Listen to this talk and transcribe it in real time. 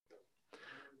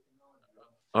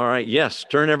All right. Yes.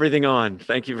 Turn everything on.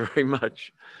 Thank you very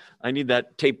much. I need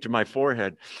that taped to my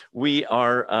forehead. We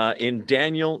are in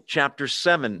Daniel chapter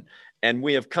 7, and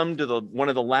we have come to one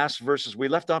of the last verses. We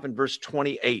left off in verse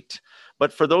 28.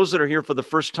 But for those that are here for the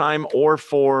first time or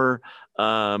for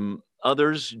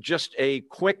others, just a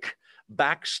quick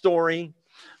backstory.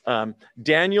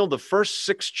 Daniel, the first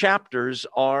 6 chapters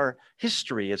are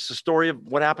history. It's the story of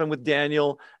what happened with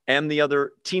Daniel and the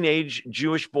other teenage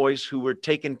Jewish boys who were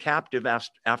taken captive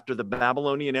after the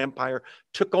Babylonian Empire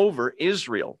took over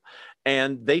Israel.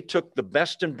 And they took the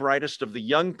best and brightest of the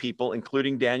young people,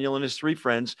 including Daniel and his 3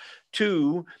 friends,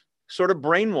 to sort of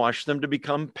brainwash them to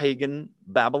become pagan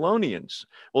Babylonians.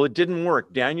 Well, it didn't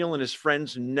work. Daniel and his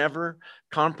friends never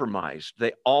compromised.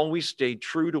 They always stayed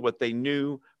true to what they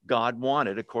knew God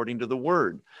wanted according to the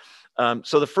word.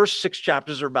 So the first 6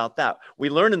 chapters are about that. We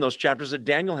learn in those chapters that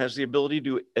Daniel has the ability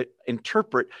to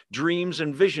interpret dreams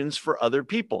and visions for other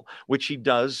people, which he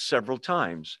does several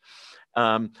times.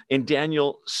 In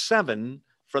Daniel 7,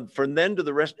 from then to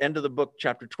the end of the book,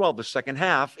 chapter 12, the second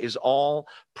half is all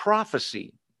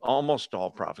prophecy, almost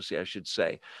all prophecy, I should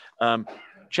say.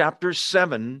 Chapter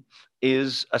 7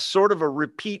 is a sort of a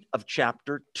repeat of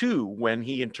chapter 2 when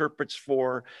he interprets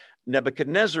for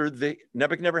Nebuchadnezzar.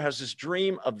 Nebuchadnezzar has this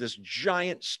dream of this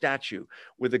giant statue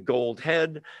with a gold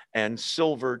head and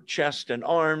silver chest and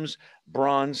arms,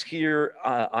 bronze here,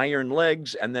 iron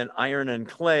legs, and then iron and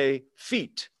clay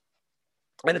feet.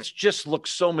 And it just looks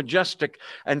so majestic.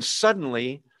 And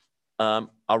suddenly,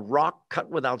 a rock cut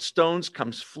without stones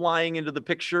comes flying into the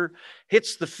picture,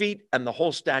 hits the feet, and the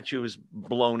whole statue is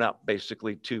blown up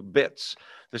basically to bits.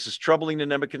 This is troubling to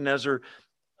Nebuchadnezzar.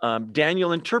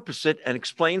 Daniel interprets it and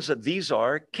explains that these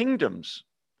are kingdoms.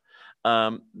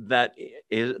 That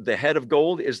is, the head of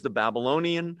gold is the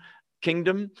Babylonian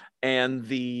kingdom, and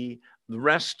the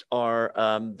rest are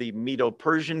the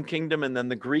Medo-Persian kingdom, and then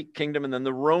the Greek kingdom, and then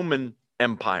the Roman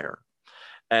Empire.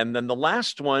 And then the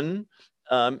last one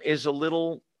is a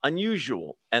little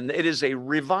unusual, and it is a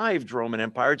revived Roman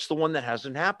Empire. It's the one that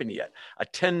hasn't happened yet, a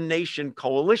 10-nation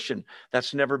coalition.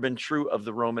 That's never been true of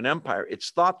the Roman Empire.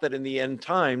 It's thought that in the end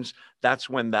times, that's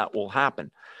when that will happen.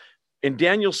 In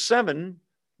Daniel 7,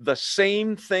 the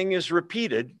same thing is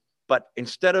repeated, but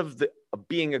instead of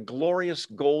being a glorious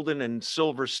golden and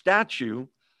silver statue,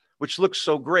 which looks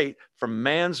so great from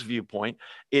man's viewpoint,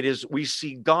 we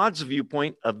see God's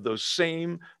viewpoint of those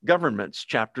same governments.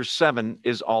 Chapter 7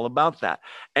 is all about that.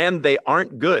 And they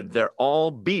aren't good. They're all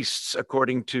beasts,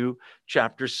 according to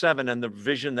chapter 7 and the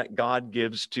vision that God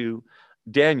gives to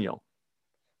Daniel.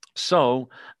 So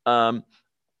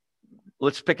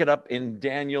let's pick it up in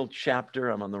Daniel chapter,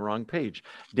 I'm on the wrong page.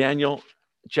 Daniel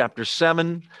chapter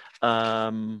 7.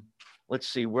 Let's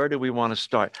see, where do we want to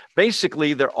start?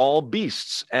 Basically, they're all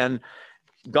beasts, and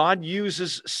God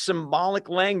uses symbolic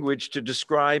language to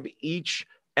describe each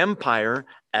empire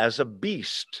as a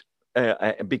beast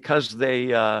because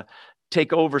they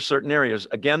take over certain areas.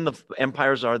 Again, the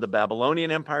empires are the Babylonian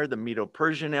Empire, the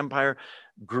Medo-Persian Empire,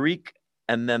 Greek,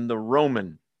 and then the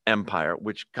Roman Empire,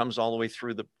 which comes all the way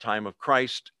through the time of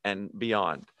Christ and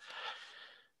beyond.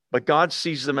 But God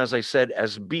sees them, as I said,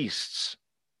 as beasts.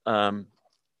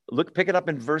 Pick it up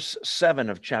in verse 7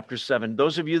 of chapter 7.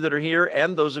 Those of you that are here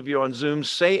and those of you on Zoom,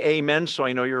 say amen so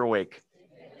I know you're awake.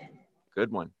 Amen.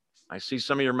 Good one. I see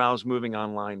some of your mouths moving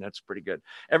online. That's pretty good.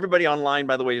 Everybody online,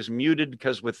 by the way, is muted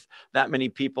because with that many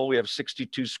people, we have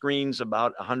 62 screens,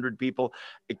 about 100 people.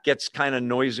 It gets kind of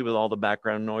noisy with all the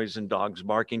background noise and dogs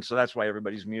barking. So that's why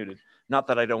everybody's muted. Not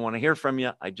that I don't want to hear from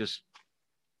you.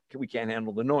 We can't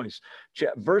handle the noise.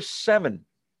 Verse 7.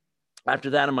 After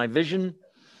that, in my vision,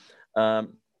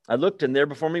 I looked, and there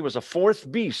before me was a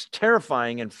 4th beast,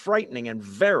 terrifying and frightening and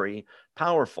very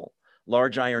powerful.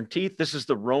 Large iron teeth. This is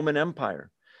the Roman Empire.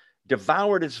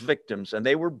 Devoured its victims, and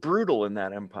they were brutal in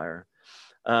that empire.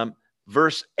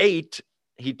 Verse 8,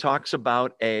 he talks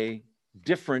about a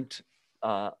different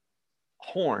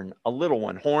horn, a little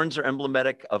one. Horns are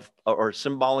emblematic of or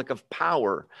symbolic of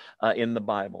power in the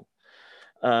Bible.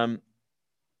 And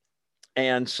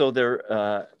so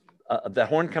they're... the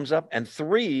horn comes up, and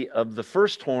 3 of the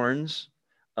first horns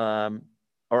are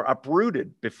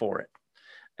uprooted before it.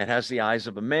 It has the eyes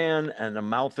of a man and a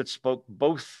mouth that spoke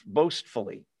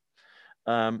boastfully.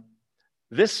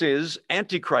 This is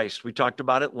Antichrist. We talked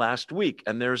about it last week,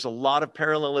 and there's a lot of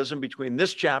parallelism between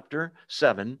this chapter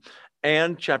 7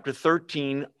 and chapter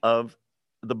 13 of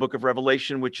the book of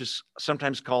Revelation, which is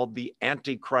sometimes called the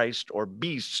Antichrist or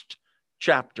beast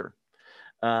chapter.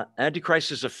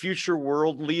 Antichrist is a future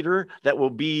world leader that will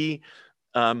be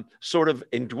sort of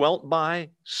indwelt by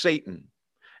Satan.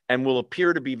 and will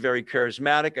appear to be very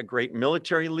charismatic, a great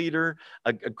military leader,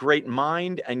 a great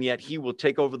mind, and yet he will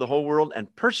take over the whole world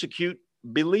and persecute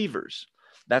believers.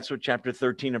 That's what chapter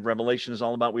 13 of Revelation is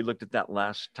all about. We looked at that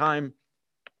last time.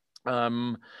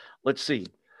 Let's see.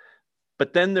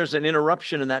 But then there's an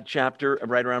interruption in that chapter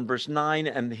right around verse 9,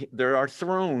 and there are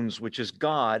thrones, which is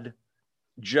God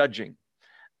judging.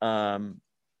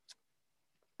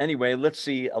 Anyway, let's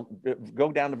see.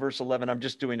 Go down to verse 11. I'm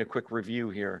just doing a quick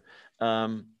review here.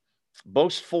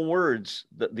 Boastful words.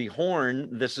 The horn,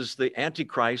 this is the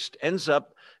Antichrist, ends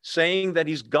up saying that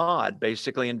he's God,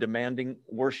 basically, and demanding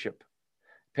worship.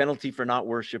 Penalty for not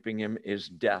worshiping him is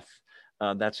death.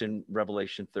 That's in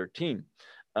Revelation 13.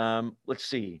 Let's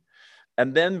see.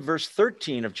 And then verse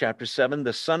 13 of chapter 7,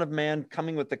 the Son of Man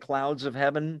coming with the clouds of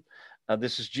heaven.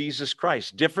 This is Jesus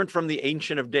Christ, different from the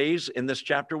Ancient of Days in this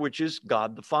chapter, which is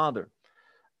God the Father.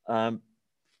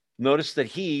 Notice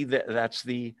that that's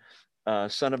the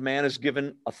Son of Man, is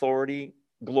given authority,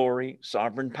 glory,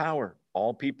 sovereign power.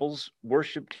 All peoples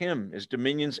worshiped him. His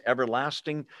dominions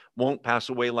everlasting, won't pass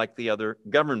away like the other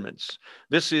governments.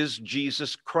 This is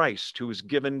Jesus Christ, who is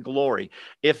given glory.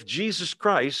 If Jesus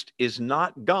Christ is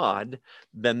not God,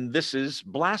 then this is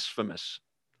blasphemous.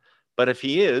 But if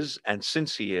he is, and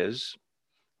since he is,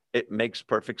 it makes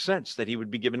perfect sense that he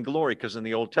would be given glory, because in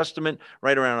the Old Testament,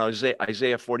 right around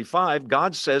Isaiah 45,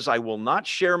 God says, I will not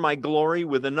share my glory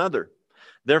with another.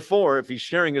 Therefore, if he's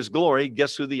sharing his glory,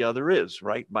 guess who the other is,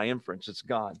 right? By inference, it's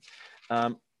God.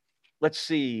 Let's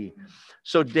see.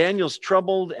 So Daniel's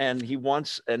troubled, and he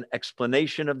wants an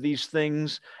explanation of these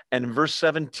things. And in verse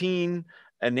 17,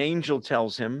 an angel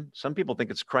tells him, some people think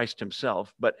it's Christ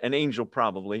himself, but an angel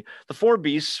probably, the four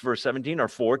beasts, verse 17, are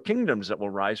four kingdoms that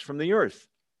will rise from the earth.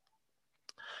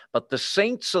 But the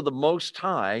saints of the Most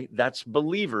High, that's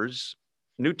believers.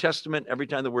 New Testament, every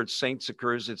time the word saints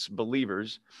occurs, it's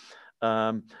believers.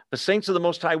 The saints of the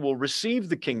Most High will receive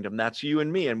the kingdom, that's you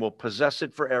and me, and will possess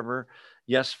it forever.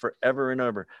 Yes, forever and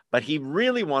ever. But he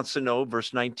really wants to know,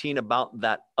 verse 19, about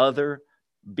that other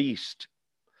beast.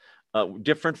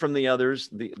 Different from the others,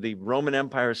 the Roman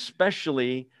Empire,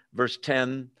 especially verse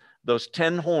 10, those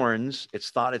 10 horns,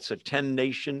 it's thought it's a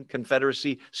 10-nation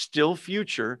confederacy, still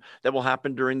future, that will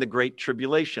happen during the Great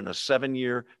Tribulation, a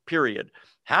 7-year period.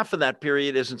 Half of that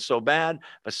period isn't so bad,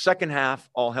 but second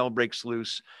half, all hell breaks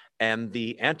loose, and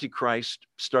the Antichrist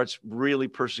starts really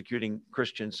persecuting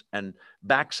Christians and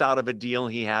backs out of a deal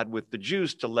he had with the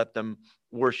Jews to let them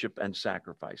worship and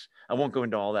sacrifice. I won't go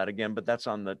into all that again, but that's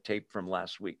on the tape from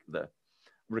last week, the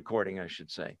recording, I should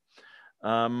say.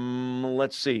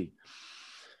 Let's see.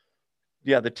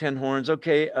 Yeah, the 10 horns.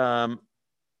 Okay.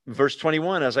 Verse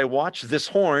 21, as I watched, this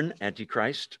horn,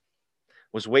 Antichrist,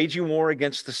 was waging war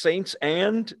against the saints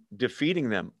and defeating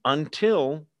them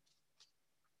until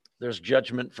there's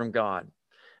judgment from God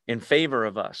in favor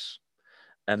of us.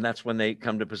 And that's when they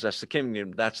come to possess the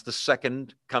kingdom. That's the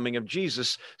second coming of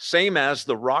Jesus. Same as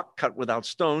the rock cut without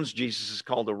stones. Jesus is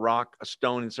called a rock, a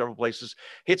stone in several places.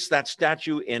 Hits that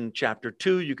statue in chapter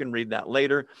 2. You can read that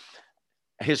later.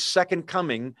 His second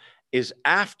coming is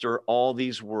after all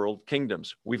these world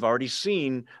kingdoms. We've already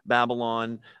seen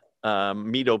Babylon,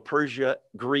 Medo-Persia,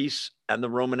 Greece, and the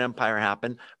Roman Empire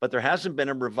happen, but there hasn't been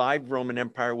a revived Roman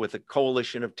Empire with a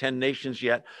coalition of 10 nations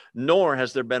yet, nor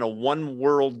has there been a one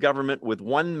world government with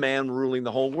one man ruling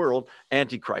the whole world,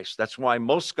 Antichrist. That's why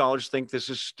most scholars think this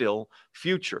is still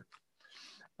future.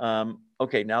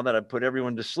 Okay, now that I've put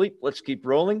everyone to sleep, let's keep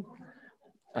rolling,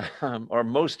 or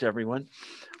most everyone.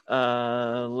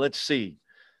 Let's see.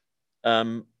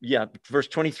 Verse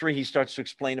 23, he starts to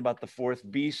explain about the fourth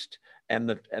beast,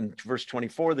 and verse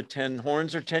 24, the 10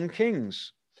 horns are 10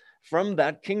 kings from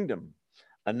that kingdom.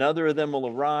 Another of them will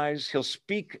arise. He'll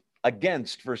speak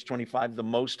against, verse 25, the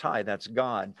Most High, that's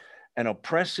God, and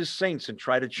oppress his saints and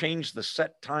try to change the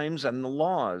set times and the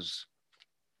laws.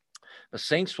 The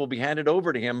saints will be handed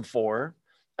over to him for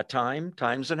a time,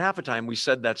 times and half a time. We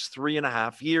said that's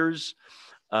 3.5 years.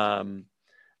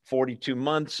 42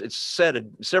 months. It's said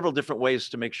in several different ways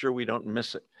to make sure we don't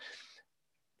miss it.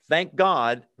 Thank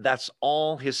God that's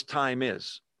all his time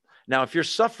is. Now, if you're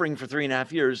suffering for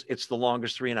 3.5 years, it's the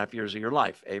longest 3.5 years of your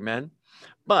life. Amen.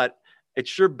 But it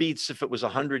sure beats if it was a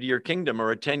 100-year kingdom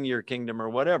or a 10-year kingdom or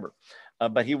whatever.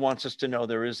 But he wants us to know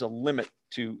there is a limit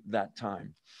to that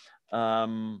time.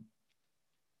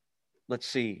 Let's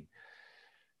see.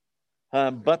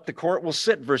 But the court will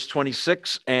sit, verse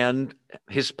 26, and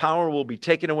his power will be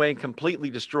taken away and completely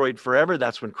destroyed forever.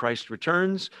 That's when Christ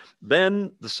returns.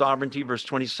 Then the sovereignty, verse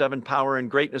 27, power and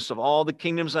greatness of all the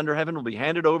kingdoms under heaven will be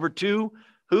handed over to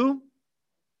who?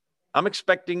 I'm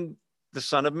expecting the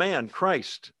Son of Man,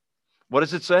 Christ. What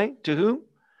does it say? To who?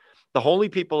 The holy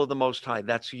people of the Most High,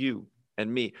 that's you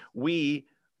and me. We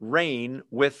reign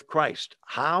with Christ.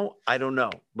 How? I don't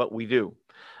know, but we do.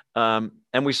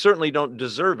 And we certainly don't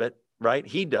deserve it, right?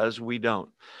 He does, we don't.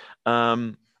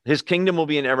 His kingdom will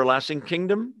be an everlasting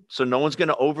kingdom, so no one's going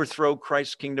to overthrow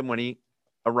Christ's kingdom when he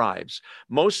arrives.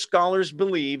 Most scholars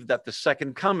believe that the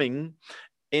second coming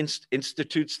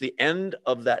institutes the end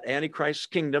of that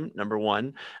Antichrist kingdom, number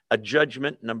one, a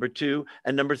judgment, number two,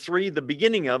 and number three, the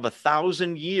beginning of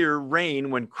 1,000-year reign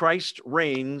when Christ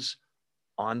reigns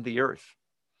on the earth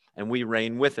and we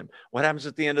reign with him. What happens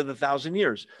at the end of the 1,000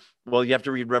 years? Well, you have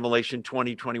to read Revelation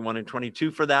 20, 21, and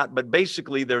 22 for that. But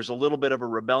basically, there's a little bit of a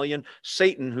rebellion.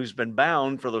 Satan, who's been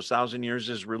bound for those 1,000 years,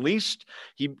 is released.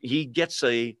 He gets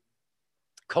a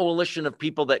coalition of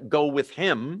people that go with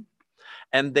him,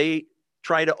 and they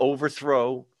try to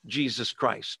overthrow Jesus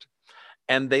Christ.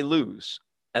 And they lose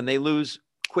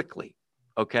quickly,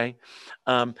 okay?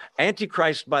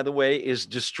 Antichrist, by the way, is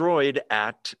destroyed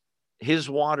at his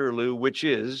Waterloo, which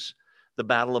is the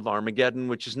Battle of Armageddon,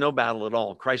 which is no battle at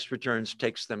all. Christ returns,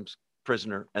 takes them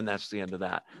prisoner, and that's the end of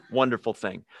that. Wonderful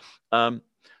thing.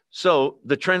 So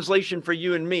the translation for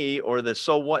you and me, or the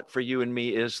so what for you and me,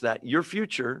 is that your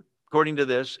future, according to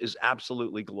this, is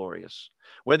absolutely glorious.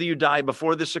 Whether you die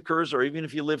before this occurs, or even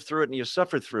if you live through it and you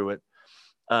suffer through it,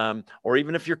 or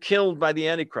even if you're killed by the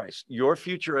Antichrist, your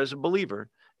future as a believer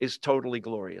is totally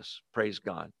glorious. Praise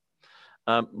God.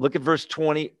 Look at verse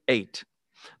 28.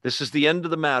 This is the end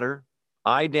of the matter.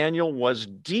 I, Daniel, was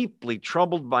deeply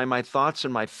troubled by my thoughts,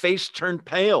 and my face turned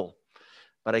pale,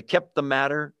 but I kept the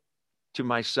matter to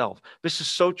myself. This is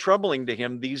so troubling to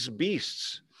him, these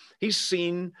beasts. He's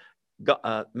seen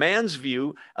man's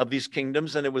view of these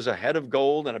kingdoms, and it was a head of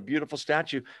gold and a beautiful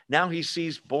statue. Now he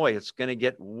sees, boy, it's going to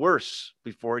get worse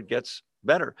before it gets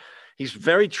better. He's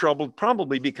very troubled,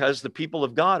 probably because the people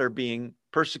of God are being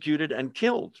persecuted and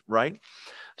killed, right?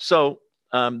 So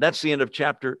that's the end of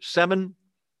chapter 7.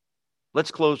 Let's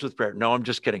close with prayer. No, I'm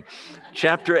just kidding.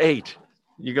 Chapter 8.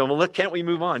 You go, well, can't we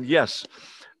move on? Yes.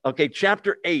 Okay,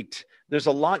 chapter 8. There's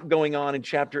a lot going on in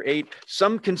chapter 8.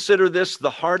 Some consider this the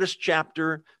hardest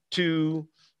chapter to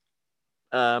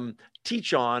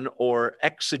teach on or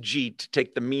exegete,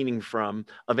 take the meaning from,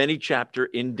 of any chapter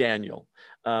in Daniel.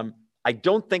 I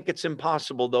don't think it's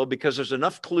impossible, though, because there's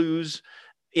enough clues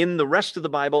in the rest of the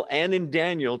Bible and in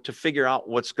Daniel to figure out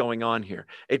what's going on here.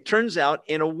 It turns out,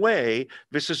 in a way,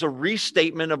 this is a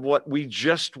restatement of what we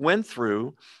just went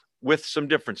through, with some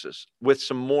differences, with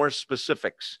some more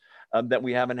specifics that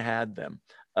we haven't had them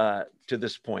to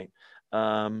this point.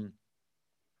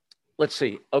 Let's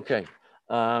see. Okay.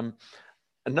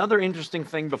 Another interesting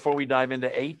thing before we dive into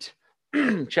 8,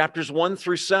 chapters 1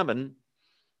 through 7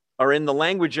 are in the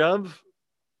language of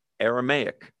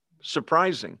Aramaic.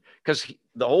 Surprising, because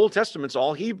the Old Testament's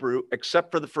all Hebrew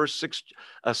except for the first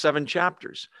 7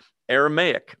 chapters.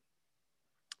 Aramaic,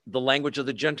 the language of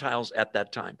the Gentiles at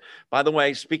that time. By the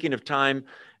way, speaking of time,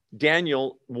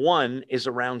 Daniel 1 is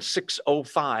around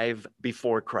 605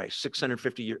 before Christ,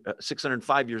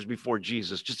 605 years before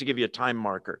Jesus, just to give you a time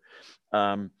marker.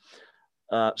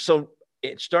 So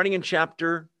starting in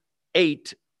chapter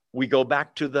 8, we go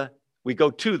to the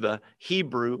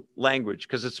Hebrew language,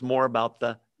 because it's more about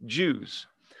the Jews,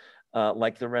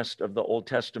 like the rest of the Old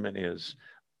Testament is.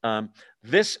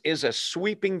 This is a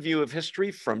sweeping view of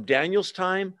history from Daniel's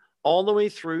time all the way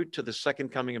through to the second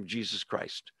coming of Jesus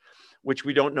Christ, which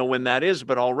we don't know when that is,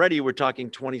 but already we're talking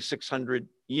 2,600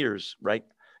 years, right?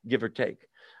 Give or take.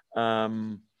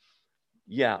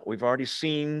 Yeah, we've already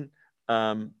seen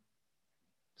some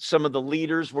of the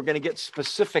leaders. We're going to get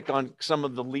specific on some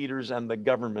of the leaders and the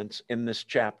governments in this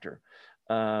chapter.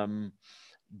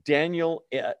 Daniel,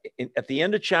 at the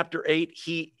end of chapter 8,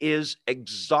 he is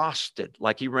exhausted,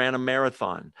 like he ran a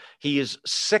marathon. He is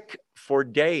sick for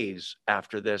days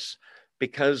after this,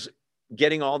 because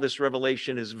getting all this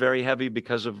revelation is very heavy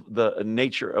because of the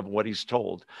nature of what he's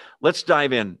told. Let's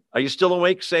dive in. Are you still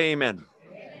awake? Say amen.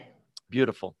 Amen.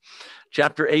 Beautiful.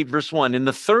 Chapter 8, verse 1. In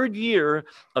the 3rd year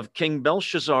of King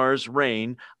Belshazzar's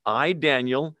reign, I,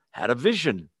 Daniel, had a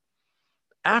vision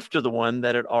after the one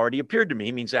that had already appeared to me.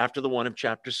 It means after the one of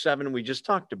chapter 7 we just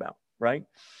talked about, right?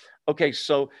 Okay,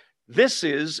 so this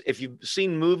is, if you've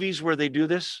seen movies where they do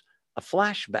this, a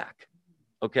flashback,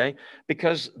 okay?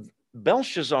 Because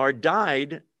Belshazzar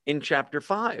died in chapter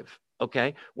 5,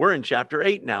 okay? We're in chapter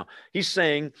 8 now. He's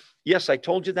saying, yes, I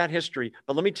told you that history,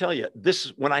 but let me tell you,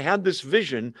 when I had this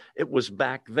vision, it was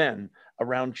back then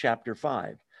around chapter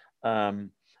 5,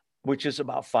 which is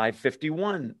about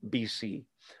 551 BC.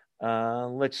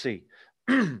 Let's see.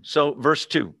 So verse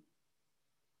 2.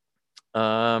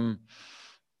 In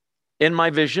my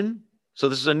vision, so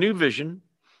this is a new vision,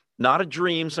 not a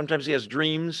dream. Sometimes he has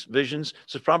dreams, visions.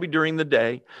 So it's probably during the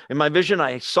day. In my vision,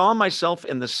 I saw myself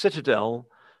in the citadel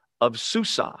of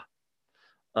Susa,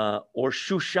 or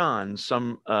Shushan,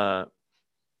 some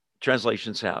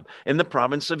translations have, in the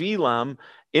province of Elam.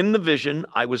 In the vision,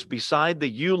 I was beside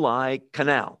the Ulai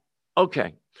Canal.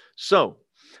 Okay, so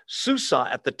Susa,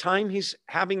 at the time he's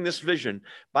having this vision,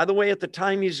 by the way, at the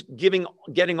time he's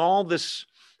getting all this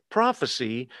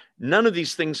prophecy, none of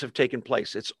these things have taken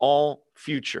place. It's all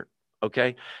future,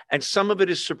 okay? And some of it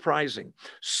is surprising.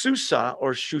 Susa,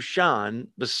 or Shushan,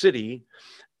 the city,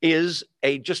 is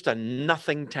just a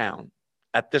nothing town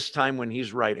at this time when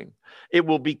he's writing. It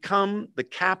will become the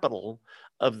capital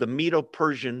of the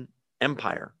Medo-Persian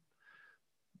Empire.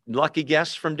 Lucky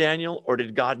guess from Daniel, or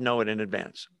did God know it in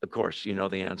advance? Of course, you know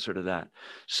the answer to that.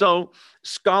 So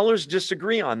scholars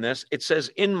disagree on this. It says,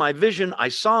 in my vision, I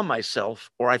saw myself,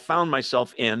 or I found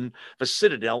myself in the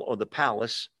citadel or the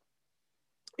palace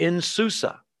in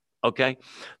Susa. Okay,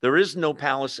 there is no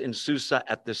palace in Susa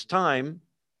at this time.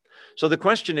 So the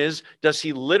question is, does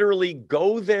he literally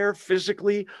go there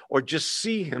physically or just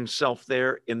see himself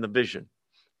there in the vision?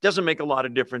 Doesn't make a lot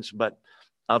of difference, but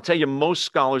I'll tell you, most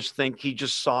scholars think he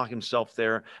just saw himself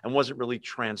there and wasn't really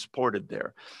transported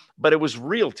there. But it was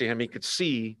real to him. He could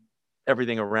see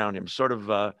everything around him, sort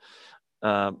of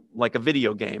like a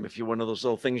video game, if you're one of those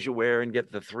little things you wear and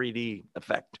get the 3D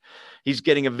effect. He's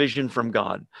getting a vision from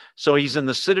God. So he's in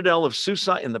the citadel of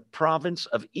Susa in the province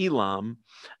of Elam,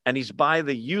 and he's by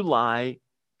the Ulai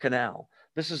Canal.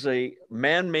 This is a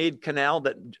man-made canal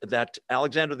that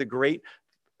Alexander the Great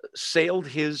sailed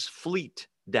his fleet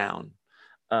down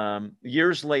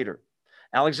years later.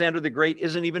 Alexander the Great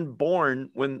isn't even born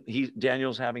when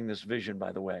Daniel's having this vision,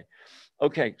 by the way.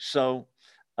 Okay, so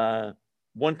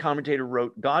one commentator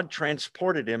wrote, God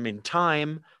transported him in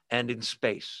time and in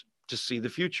space to see the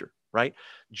future, right?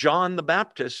 John the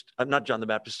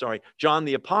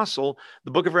Apostle,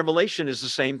 the book of Revelation is the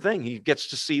same thing. He gets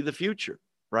to see the future,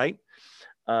 right?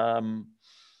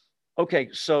 Okay,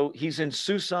 so he's in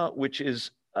Susa, which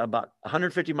is about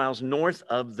 150 miles north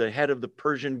of the head of the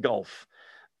Persian Gulf.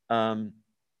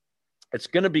 It's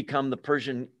going to become the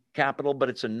Persian capital, but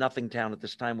it's a nothing town at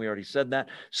this time. We already said that.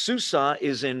 Susa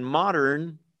is in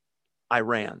modern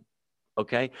Iran.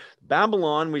 Okay.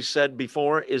 Babylon, we said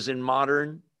before, is in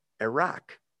modern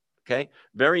Iraq. Okay.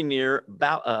 Very near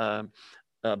Baghdad,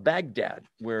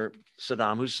 where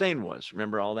Saddam Hussein was.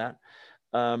 Remember all that?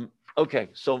 Okay.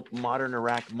 So modern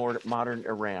Iraq, modern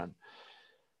Iran.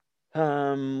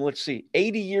 Let's see.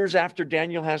 80 years after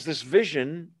Daniel has this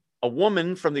vision, a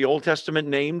woman from the Old Testament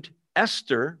named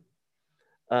Esther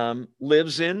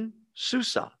lives in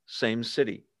Susa, same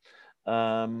city.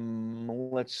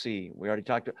 Let's see. We already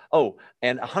talked.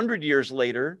 And 100 years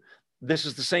later, this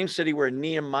is the same city where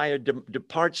Nehemiah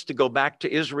departs to go back to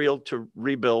Israel to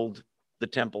rebuild the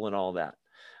temple and all that.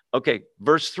 Okay,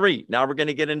 verse 3. Now we're going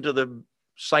to get into the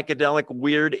psychedelic,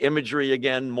 weird imagery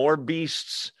again. More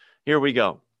beasts. Here we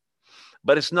go.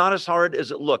 But it's not as hard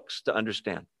as it looks to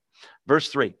understand. Verse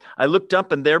 3. I looked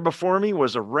up, and there before me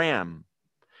was a ram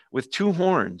with 2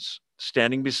 horns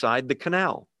standing beside the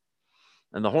canal.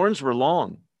 And the horns were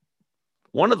long.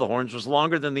 One of the horns was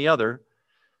longer than the other,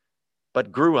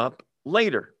 but grew up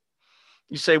later.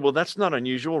 You say, well, that's not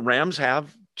unusual. Rams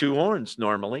have 2 horns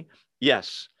normally.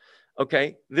 Yes.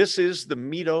 Okay. This is the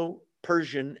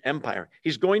Medo-Persian Empire.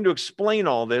 He's going to explain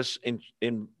all this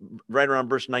in right around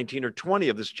verse 19 or 20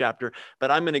 of this chapter,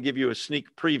 but I'm going to give you a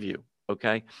sneak preview.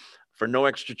 Okay. For no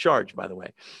extra charge, by the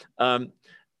way.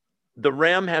 The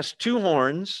ram has 2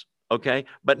 horns, okay?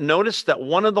 But notice that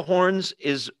one of the horns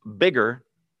is bigger,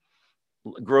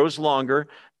 grows longer,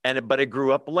 but it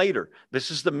grew up later.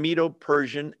 This is the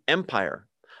Medo-Persian Empire.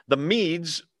 The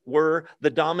Medes were the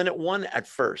dominant one at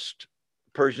first.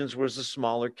 Persians was the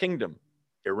smaller kingdom,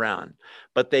 Iran.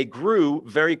 But they grew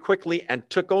very quickly and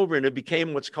took over, and it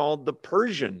became what's called the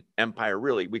Persian Empire,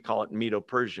 really. We call it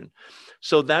Medo-Persian.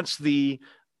 So that's the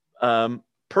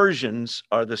Persians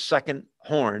are the second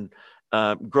horn,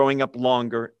 growing up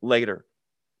longer later.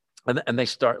 And they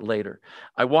start later.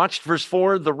 I watched verse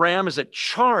 4. The ram as it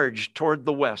charged toward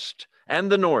the west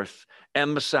and the north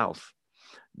and the south.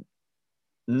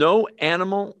 No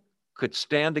animal could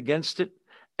stand against it,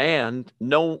 and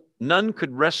none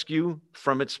could rescue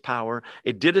from its power.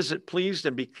 It did as it pleased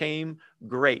and became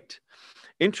great.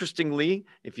 Interestingly,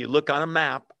 if you look on a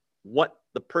map, what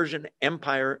the Persian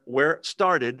Empire, where it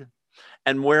started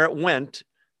and where it went,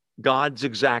 God's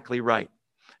exactly right.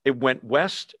 It went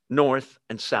west, north,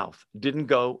 and south. Didn't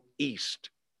go east.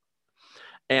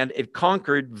 And it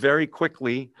conquered very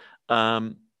quickly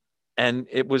and And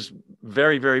it was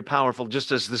very, very powerful,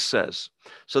 just as this says.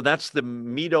 So that's the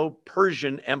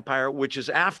Medo-Persian Empire, which is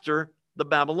after the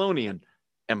Babylonian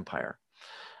Empire.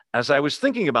 As I was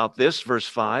thinking about this, verse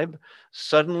 5,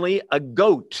 suddenly a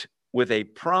goat with a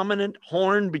prominent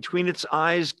horn between its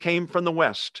eyes came from the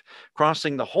west,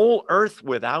 crossing the whole earth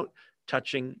without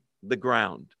touching the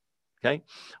ground. Okay,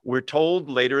 we're told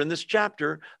later in this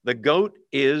chapter, the goat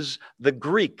is the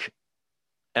Greek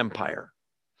Empire.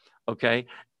 Okay,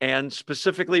 and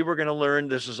specifically, we're going to learn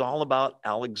this is all about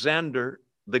Alexander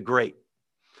the Great,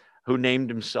 who named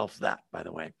himself that, by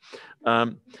the way.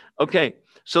 Okay,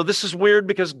 so this is weird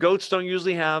because goats don't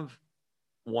usually have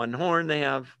one horn, they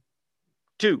have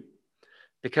two.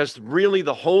 Because really,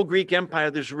 the whole Greek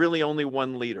Empire, there's really only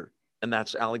one leader, and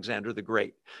that's Alexander the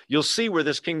Great. You'll see where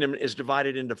this kingdom is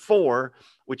divided into four,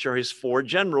 which are his four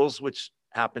generals, which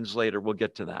happens later. We'll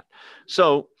get to that.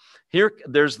 So here,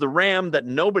 there's the ram that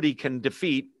nobody can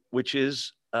defeat, which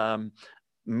is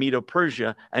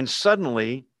Medo-Persia. And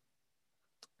suddenly,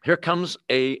 here comes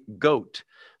a goat.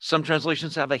 Some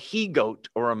translations have a he-goat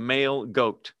or a male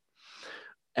goat.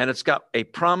 And it's got a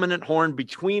prominent horn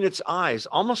between its eyes,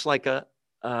 almost like a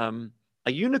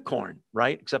unicorn,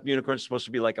 right? Except unicorn's supposed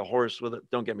to be like a horse with it.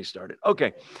 Don't get me started.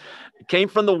 Okay. It came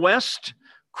from the west,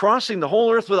 crossing the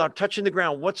whole earth without touching the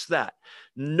ground. What's that?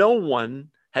 No one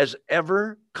has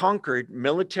ever conquered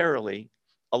militarily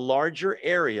a larger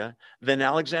area than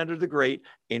Alexander the Great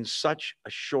in such a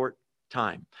short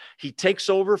time. He takes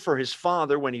over for his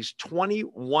father when he's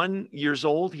 21 years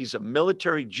old. He's a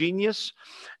military genius.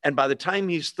 And by the time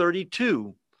he's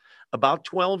 32, about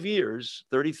 12 years,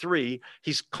 33,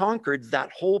 he's conquered that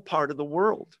whole part of the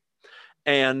world.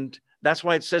 And that's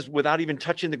why it says without even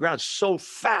touching the ground, so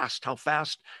fast, how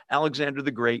fast Alexander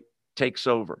the Great takes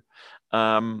over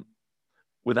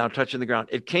without touching the ground.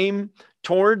 It came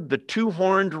toward the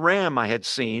two-horned ram I had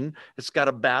seen. It's got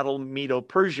a battle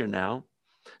Medo-Persia now,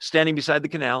 standing beside the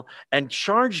canal, and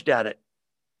charged at it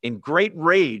in great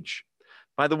rage.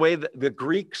 By the way, the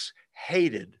Greeks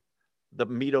hated the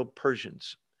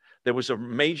Medo-Persians. There was a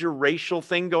major racial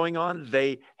thing going on.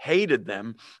 They hated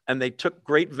them, and they took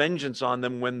great vengeance on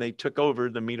them when they took over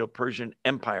the Medo-Persian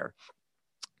Empire.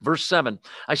 Verse 7,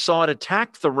 I saw it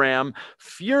attack the ram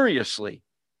furiously,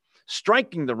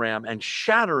 striking the ram and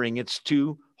shattering its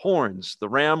two horns. The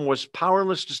ram was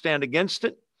powerless to stand against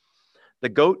it. The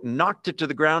goat knocked it to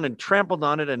the ground and trampled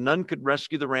on it, and none could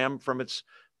rescue the ram from its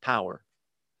power.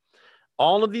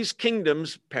 All of these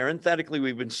kingdoms, parenthetically,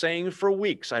 we've been saying for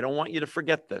weeks, I don't want you to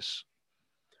forget this.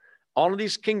 All of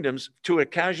these kingdoms, to a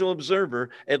casual observer,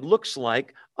 it looks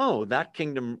like, oh, that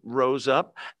kingdom rose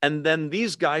up, and then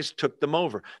these guys took them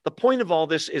over. The point of all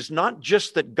this is not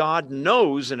just that God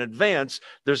knows in advance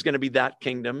there's going to be that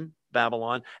kingdom,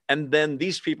 Babylon, and then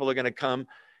these people are going to come.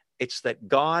 It's that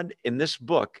God, in this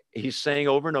book, he's saying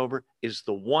over and over, is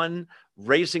the one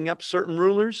raising up certain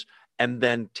rulers and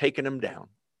then taking them down.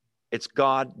 It's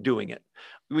God doing it.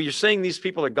 You're saying these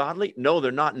people are godly? No, they're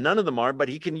not. None of them are, but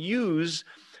he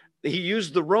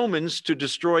used the Romans to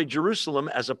destroy Jerusalem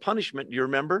as a punishment, do you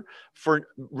remember, for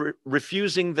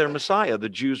refusing their Messiah, the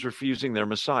Jews refusing their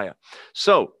Messiah.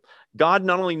 So God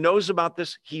not only knows about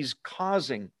this, he's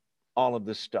causing all of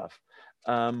this stuff.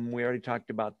 We already talked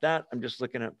about that. I'm just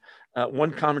looking at,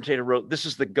 one commentator wrote, this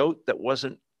is the goat that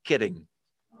wasn't kidding.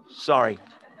 Sorry.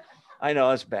 I know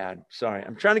that's bad. Sorry.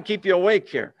 I'm trying to keep you awake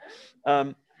here.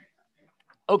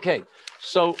 Okay.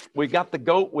 So we got the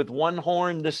goat with one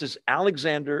horn. This is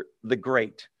Alexander the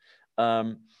Great.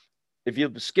 If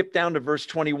you skip down to verse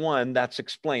 21, that's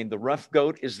explained. The rough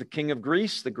goat is the king of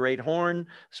Greece. The great horn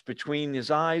between his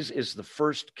eyes is the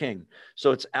first king. So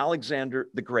it's Alexander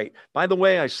the Great. By the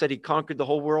way, I said he conquered the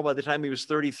whole world by the time he was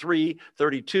 33,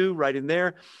 32, right in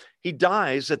there. He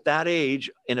dies at that age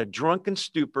in a drunken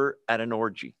stupor at an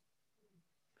orgy.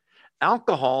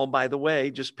 Alcohol, by the way,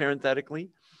 just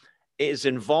parenthetically, is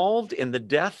involved in the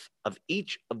death of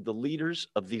each of the leaders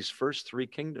of these first three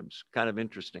kingdoms. Kind of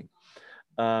interesting.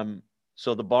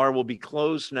 So the bar will be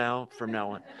closed now from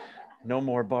now on. No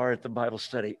more bar at the Bible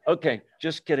study. Okay,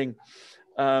 just kidding.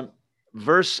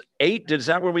 Verse 8, is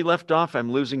that where we left off?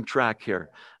 I'm losing track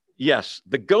here. Yes,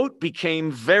 the goat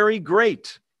became very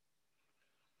great.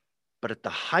 But at the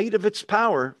height of its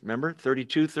power, remember,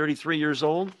 32, 33 years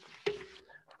old,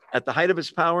 at the height of its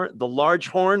power, the large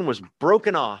horn was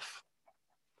broken off.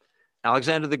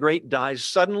 Alexander the Great dies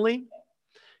suddenly.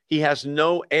 He has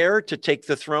no heir to take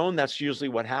the throne. That's usually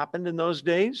what happened in those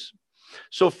days.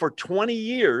 So for 20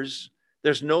 years,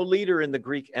 there's no leader in the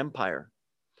Greek Empire.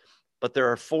 But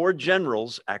there are four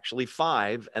generals, actually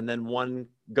five, and then one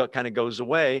kind of goes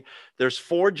away. There's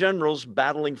four generals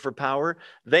battling for power.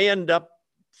 They end up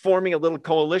forming a little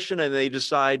coalition, and they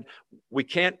decide we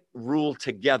can't rule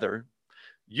together.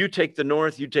 You take the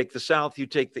north, you take the south, you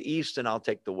take the east, and I'll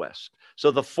take the west.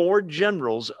 So the 4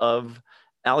 generals of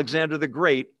Alexander the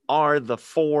Great are the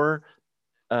 4.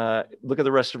 Look at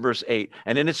the rest of verse 8.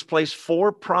 And in its place,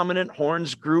 4 prominent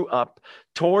horns grew up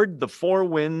toward the 4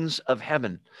 winds of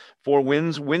heaven. 4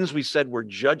 winds, we said, were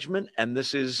judgment. And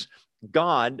this is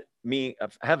God,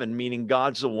 of heaven, meaning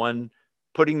God's the one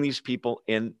putting these people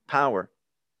in power.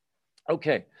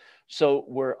 Okay, so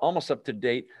we're almost up to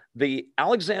date. The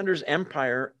Alexander's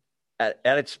empire at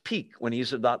its peak, when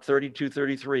he's about 32,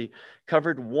 33,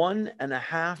 covered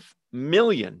 1.5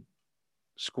 million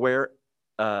square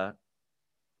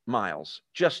miles.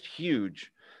 Just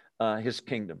huge, his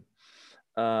kingdom.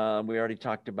 We already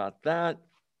talked about that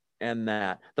and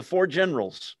that. The 4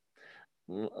 generals,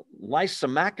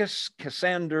 Lysimachus,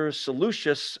 Cassander,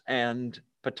 Seleucus, and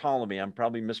Ptolemy. I'm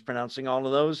probably mispronouncing all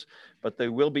of those, but they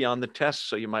will be on the test,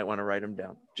 so you might want to write them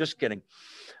down. Just kidding.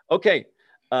 Okay,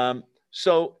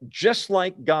 so just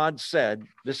like God said,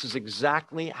 this is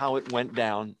exactly how it went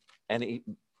down, and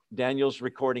Daniel's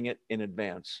recording it in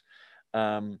advance.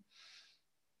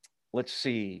 Let's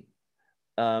see.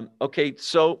 Okay,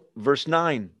 so verse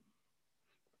 9.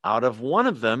 Out of one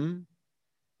of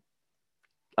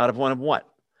what?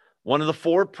 One of the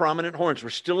 4 prominent horns. We're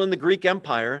still in the Greek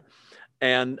Empire,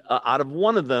 and out of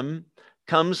one of them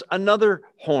comes another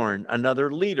horn,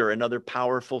 another leader, another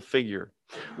powerful figure,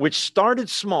 which started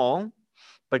small,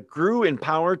 but grew in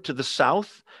power to the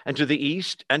south and to the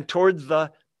east and toward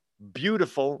the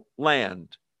beautiful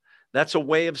land. That's a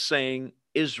way of saying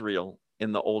Israel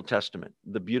in the Old Testament,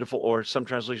 the beautiful, or some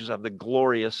translations have the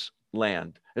glorious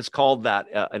land. It's called that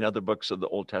in other books of the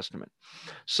Old Testament.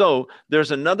 So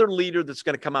there's another leader that's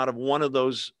going to come out of one of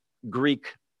those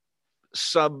Greek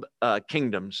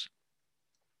sub-kingdoms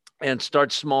and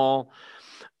start small.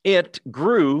 It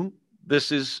grew.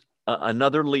 This is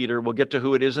another leader. We'll get to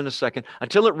who it is in a second,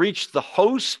 until it reached the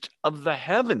host of the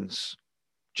heavens,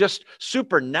 just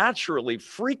supernaturally,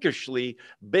 freakishly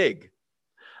big.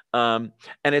 And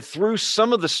it threw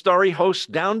some of the starry hosts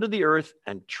down to the earth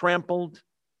and trampled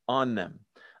on them.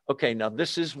 Okay, now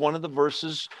this is one of the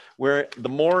verses where the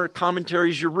more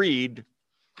commentaries you read,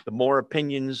 the more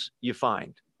opinions you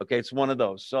find. Okay, it's one of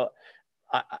those. So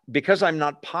because I'm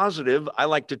not positive, I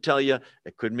like to tell you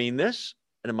it could mean this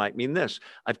and it might mean this.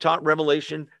 I've taught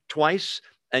Revelation twice,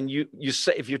 and you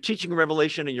say, if you're teaching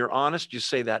Revelation and you're honest, you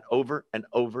say that over and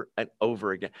over and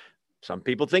over again. Some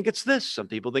people think it's this, some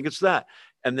people think it's that.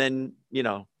 And then, you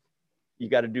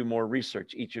got to do more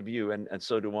research, each of you, and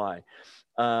so do I.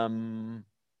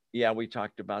 Yeah, we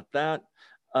talked about that.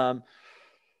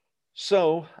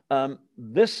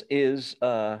 This is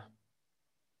a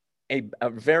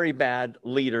very bad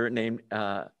leader named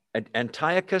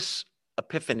Antiochus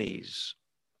Epiphanes,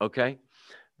 okay?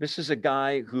 This is a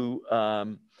guy who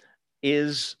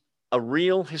is a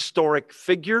real historic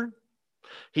figure.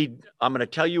 I'm going to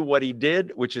tell you what he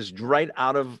did, which is right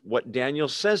out of what Daniel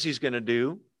says he's going to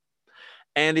do.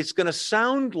 And it's going to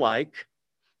sound like,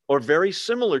 or very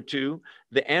similar to,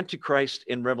 the Antichrist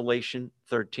in Revelation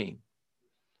 13.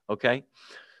 Okay?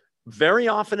 Very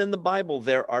often in the Bible,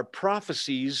 there are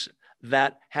prophecies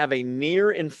that have a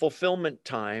near in fulfillment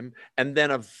time and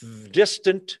then a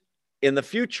distant in the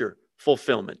future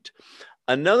fulfillment.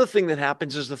 Another thing that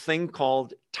happens is the thing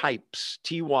called types,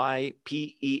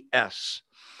 T-Y-P-E-S,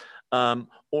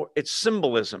 or it's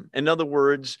symbolism. In other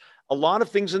words, a lot of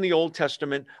things in the Old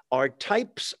Testament are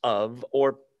types of,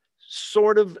 or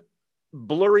sort of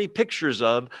blurry pictures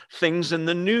of, things in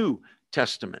the New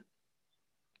Testament.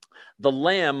 The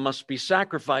lamb must be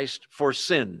sacrificed for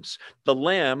sins. The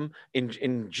lamb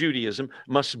in Judaism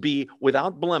must be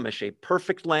without blemish, a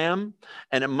perfect lamb,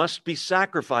 and it must be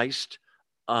sacrificed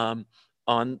on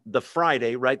the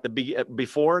Friday, right?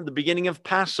 Before the beginning of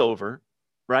Passover,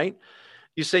 right?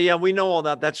 You say, yeah, we know all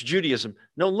that. That's Judaism.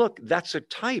 No, look, that's a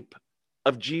type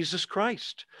of Jesus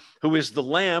Christ, who is the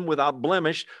lamb without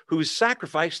blemish, who is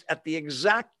sacrificed at the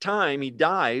exact time he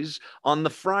dies on the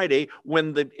Friday,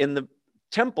 when in the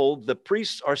temple, the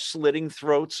priests are slitting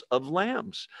throats of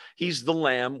lambs. He's the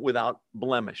lamb without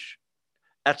blemish.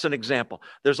 That's an example.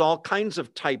 There's all kinds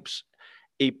of types.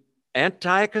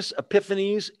 Antiochus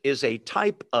Epiphanes is a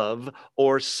type of,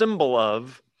 or symbol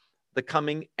of, the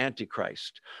coming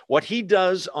Antichrist. What he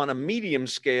does on a medium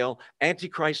scale,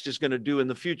 Antichrist is going to do in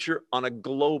the future on a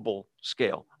global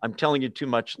scale. I'm telling you too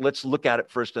much. Let's look at it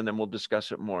first, and then we'll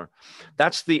discuss it more.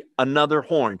 That's another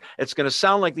horn. It's going to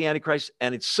sound like the Antichrist,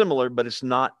 and it's similar, but it's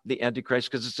not the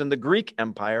Antichrist because it's in the Greek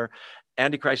Empire.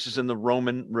 Antichrist is in the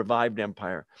Roman revived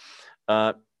empire.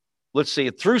 let's see,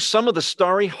 through some of the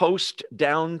starry host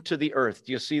down to the earth.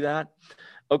 Do you see that?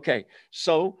 Okay,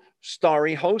 so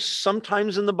starry hosts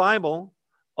sometimes in the Bible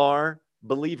are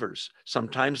believers.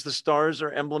 Sometimes the stars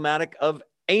are emblematic of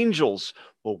angels.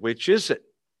 Well, which is it?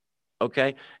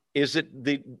 Okay, is it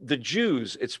the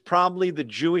Jews? It's probably the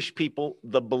Jewish people,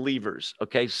 the believers.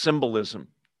 Okay, symbolism.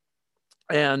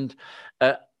 And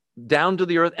down to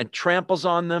the earth and tramples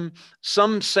on them.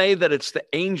 Some say that it's the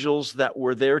angels that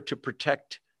were there to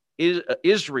protect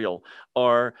Israel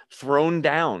are thrown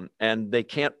down and they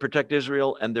can't protect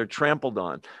Israel and they're trampled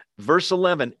on. Verse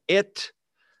 11,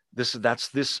 that's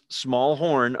this small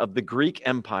horn of the Greek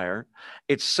Empire.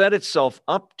 It set itself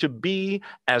up to be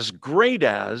as great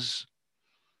as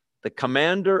the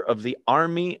commander of the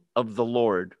army of the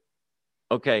Lord.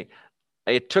 Okay,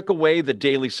 it took away the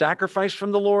daily sacrifice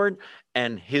from the Lord,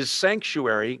 and his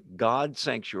sanctuary, God's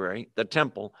sanctuary, the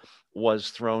temple,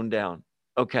 was thrown down.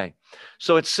 Okay,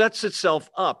 so it sets itself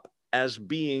up as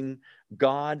being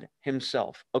God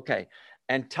himself. Okay,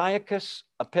 Antiochus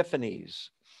Epiphanes.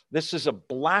 This is a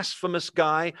blasphemous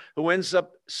guy who ends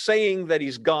up saying that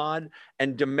he's God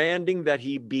and demanding that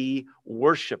he be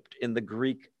worshipped in the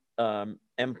Greek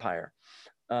Empire.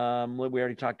 We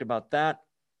already talked about that.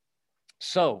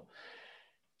 So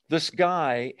this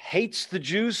guy hates the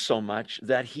Jews so much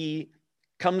that he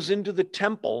comes into the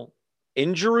temple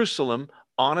in Jerusalem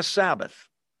on a Sabbath.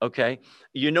 Okay.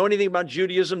 You know anything about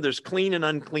Judaism? There's clean and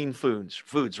unclean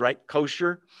foods, right?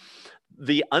 Kosher.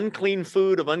 The unclean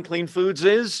food of unclean foods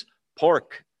is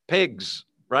pork, pigs,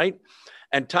 right?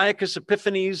 Antiochus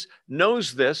Epiphanes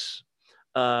knows this.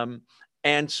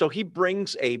 And so he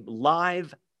brings a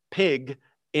live pig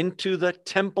into the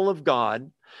temple of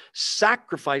God,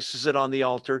 sacrifices it on the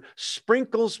altar,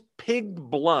 sprinkles pig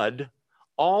blood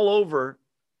all over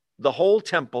the whole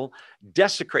temple,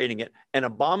 desecrating it, an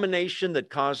abomination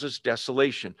that causes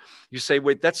desolation. You say,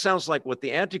 wait, that sounds like what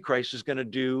the Antichrist is going to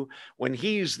do when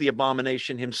he's the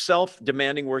abomination himself,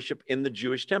 demanding worship in the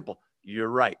Jewish temple. You're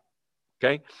right.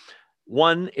 Okay.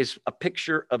 One is a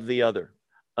picture of the other,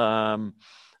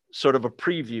 sort of a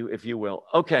preview, if you will.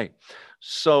 Okay.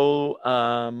 So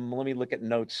let me look at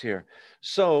notes here.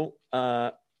 So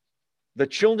the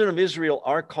children of Israel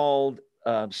are called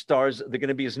stars. They're going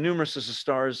to be as numerous as the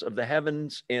stars of the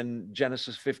heavens in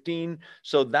Genesis 15.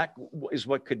 So that is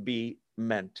what could be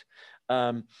meant.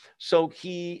 So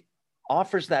he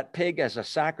offers that pig as a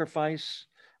sacrifice.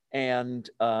 And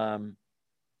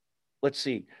let's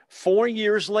see, 4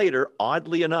 years later,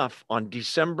 oddly enough, on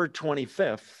December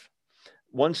 25th,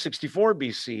 164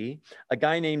 BC, a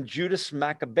guy named Judas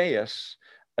Maccabeus,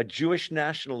 a Jewish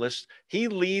nationalist, he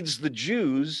leads the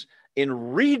Jews in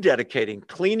rededicating,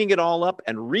 cleaning it all up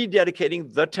and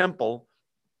rededicating the temple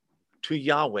to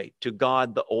Yahweh, to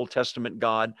God, the Old Testament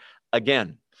God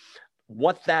again.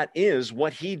 What that is,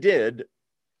 what he did,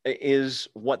 is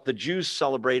what the Jews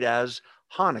celebrate as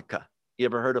Hanukkah. You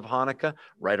ever heard of Hanukkah?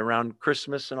 Right around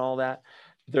Christmas and all that.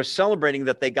 They're celebrating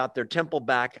that they got their temple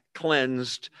back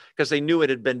cleansed because they knew it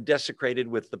had been desecrated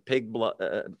with the pig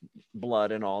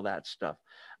blood and all that stuff.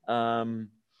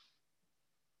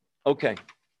 Okay.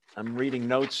 I'm reading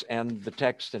notes and the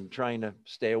text and trying to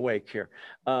stay awake here.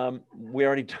 We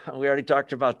already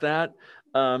talked about that.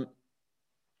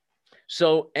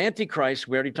 So Antichrist,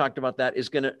 we already talked about that, is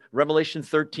going to, Revelation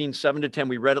 13, 7-10,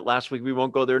 we read it last week. We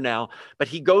won't go there now. But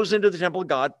he goes into the temple of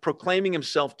God, proclaiming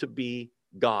himself to be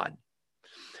God.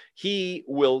 He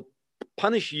will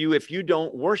punish you if you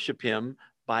don't worship him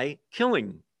by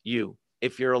killing you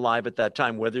if you're alive at that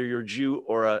time, whether you're a Jew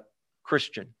or a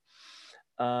Christian.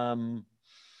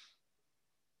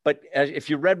 But if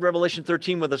you read Revelation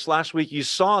 13 with us last week, you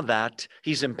saw that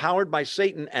he's empowered by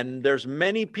Satan, and there's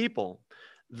many people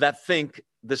that think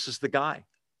this is the guy,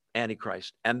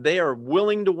 Antichrist, and they are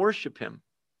willing to worship him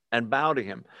and bow to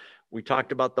him. We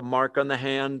talked about the mark on the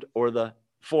hand or the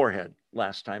forehead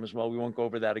last time as well. We won't go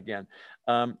over that again.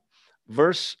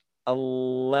 Verse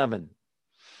 11.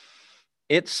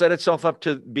 It set itself up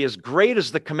to be as great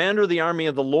as the commander of the army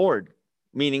of the Lord,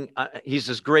 meaning he's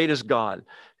as great as God.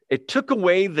 It took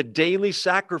away the daily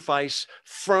sacrifice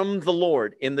from the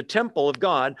Lord. In the temple of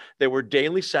God, there were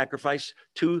daily sacrifice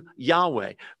to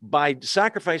Yahweh. By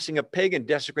sacrificing a pig and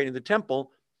desecrating the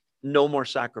temple, no more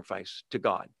sacrifice to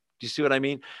God. Do you see what I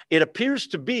mean? It appears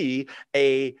to be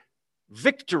a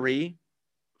victory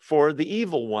for the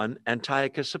evil one,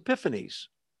 Antiochus Epiphanes,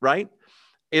 right?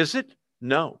 Is it?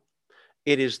 No.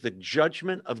 It is the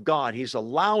judgment of God. He's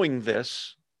allowing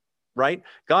this, right?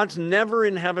 God's never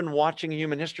in heaven watching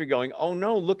human history going, oh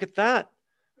no, look at that.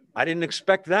 I didn't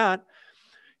expect that.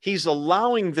 He's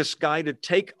allowing this guy to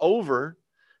take over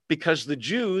because the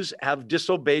Jews have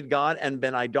disobeyed God and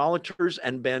been idolaters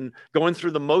and been going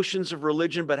through the motions of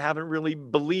religion, but haven't really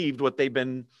believed what they've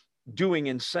been doing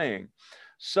and saying.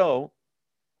 So,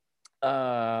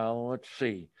 let's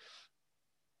see.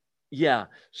 Yeah.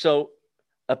 So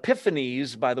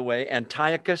Epiphanes, by the way,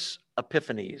 Antiochus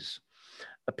Epiphanes.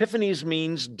 Epiphanes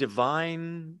means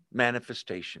divine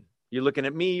manifestation. You're looking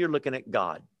at me, you're looking at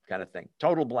God, kind of thing.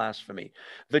 Total blasphemy.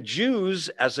 The Jews,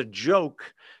 as a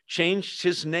joke, changed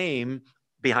his name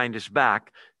behind his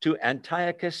back to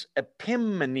Antiochus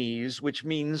Epimanes, which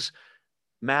means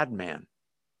madman,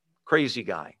 crazy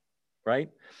guy, right?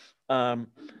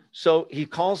 So he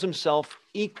calls himself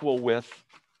equal with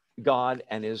God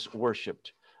and is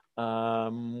worshipped. We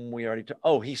already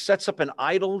he sets up an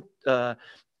idol to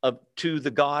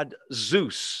the god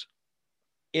Zeus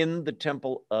in the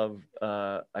temple of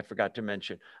I forgot to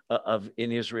mention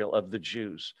in Israel of the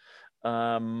Jews.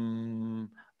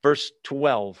 Verse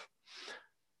 12.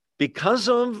 Because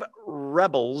of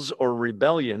rebels or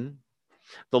rebellion,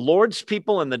 the Lord's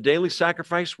people and the daily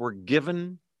sacrifice were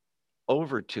given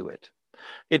over to it.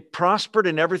 It prospered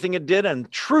in everything it did,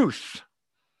 and truth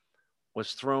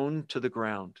was thrown to the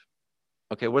ground.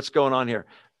 Okay, what's going on here?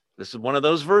 This is one of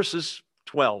those verses,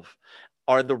 12.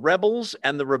 Are the rebels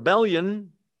and the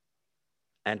rebellion,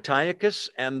 Antiochus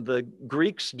and the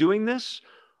Greeks, doing this?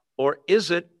 Or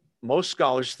is it, most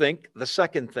scholars think, the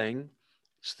second thing,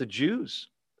 it's the Jews.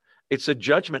 It's a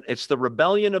judgment. It's the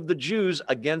rebellion of the Jews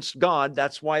against God.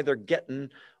 That's why they're getting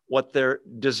what they're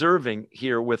deserving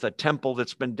here with a temple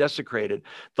that's been desecrated.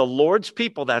 The Lord's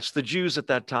people, that's the Jews at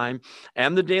that time,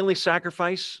 and the daily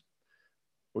sacrifice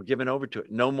were given over to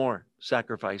it. No more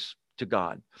sacrifice to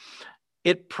God.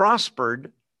 It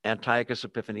prospered, Antiochus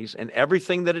Epiphanes, and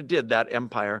everything that it did, that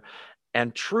empire,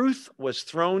 and truth was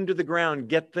thrown to the ground.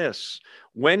 Get this.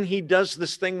 When he does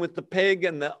this thing with the pig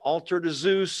and the altar to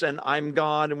Zeus and I'm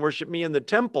God and worship me in the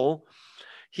temple,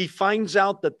 he finds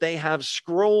out that they have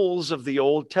scrolls of the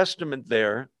Old Testament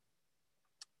there,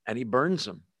 and he burns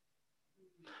them.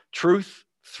 Truth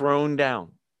thrown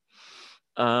down.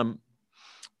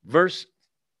 Verse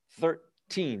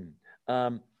 13.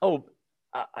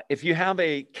 If you have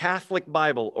a Catholic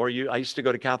Bible, or I used to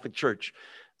go to Catholic church,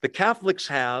 the Catholics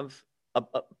have a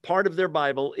part of their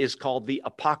Bible is called the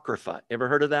Apocrypha. Ever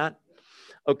heard of that?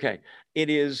 Okay. It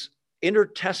is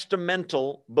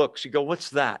intertestamental books. You go, what's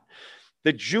that?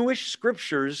 The Jewish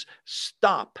scriptures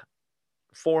stop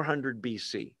 400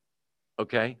 BC.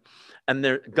 Okay.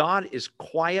 And God is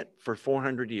quiet for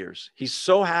 400 years. He's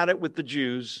so had it with the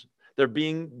Jews. They're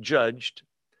being judged.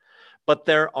 But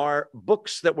there are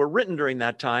books that were written during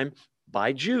that time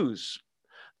by Jews.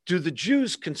 Do the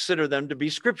Jews consider them to be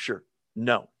scripture?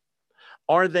 No.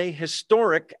 Are they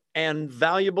historic and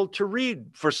valuable to read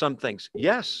for some things?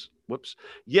 Yes.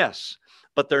 Yes.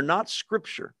 But they're not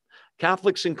scripture.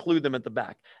 Catholics include them at the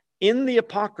back. In the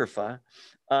Apocrypha,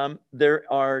 there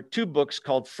are two books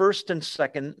called 1st and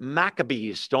 2nd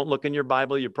Maccabees. Don't look in your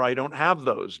Bible. You probably don't have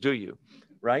those, do you?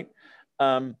 Right?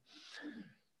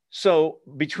 So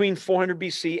between 400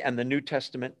 BC and the New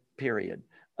Testament period.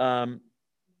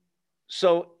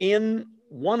 So in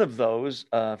one of those,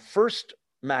 1st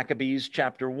Maccabees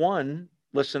chapter 1,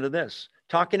 listen to this,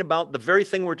 talking about the very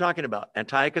thing we're talking about.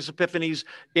 Antiochus Epiphanes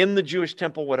in the Jewish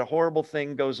temple, what a horrible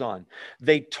thing goes on.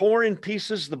 They tore in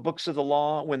pieces the books of the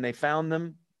law when they found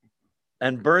them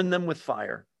and burned them with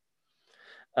fire.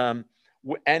 And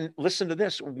listen to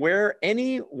this, where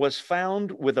any was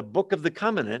found with a book of the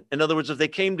covenant, in other words, if they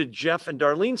came to Jeff and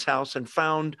Darlene's house and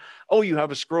found, oh, you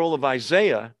have a scroll of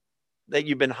Isaiah that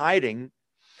you've been hiding,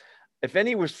 if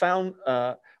any was found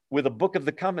with a book of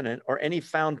the covenant, or any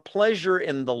found pleasure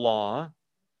in the law,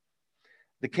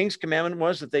 the king's commandment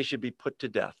was that they should be put to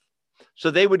death.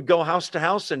 So they would go house to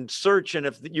house and search. And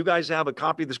if you guys have a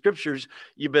copy of the scriptures,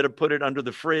 you better put it under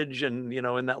the fridge and,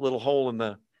 in that little hole in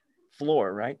the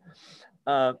floor, right?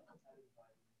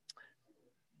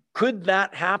 Could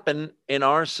that happen in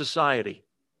our society?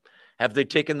 Have they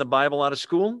taken the Bible out of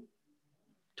school?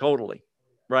 Totally,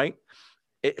 right?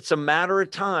 It's a matter of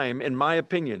time, in my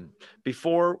opinion,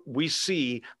 before we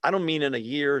see, I don't mean in a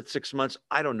year, 6 months,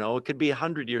 I don't know. It could be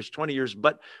 100 years, 20 years,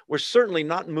 but we're certainly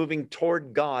not moving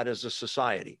toward God as a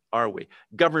society, are we?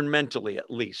 Governmentally, at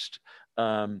least.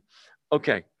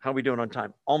 Okay, how are we doing on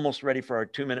time? Almost ready for our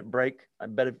 2-minute break. I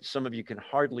bet some of you can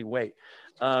hardly wait.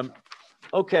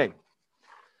 Okay.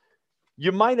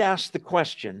 You might ask the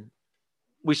question,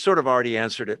 we sort of already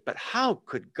answered it, but how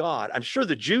could God, I'm sure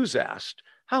the Jews asked,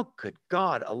 how could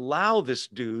God allow this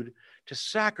dude to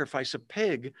sacrifice a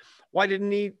pig? Why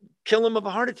didn't he kill him of a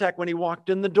heart attack when he walked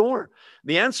in the door?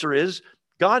 The answer is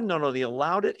God not only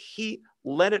allowed it, he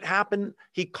let it happen.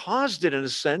 He caused it in a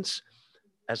sense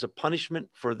as a punishment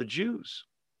for the Jews.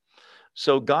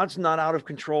 So God's not out of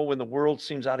control when the world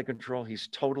seems out of control. He's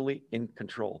totally in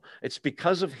control. It's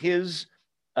because of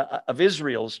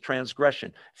Israel's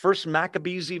transgression. First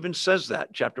Maccabees even says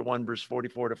that, chapter 1, verse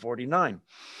 44 to 49.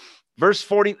 Verse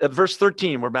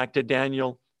 13, we're back to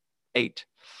Daniel 8.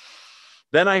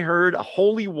 Then I heard a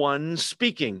holy one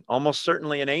speaking, almost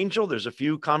certainly an angel. There's a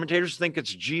few commentators think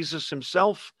it's Jesus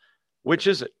himself. Which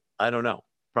is it? I don't know.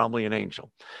 Probably an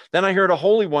angel. Then I heard a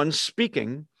holy one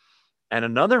speaking, and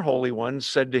another holy one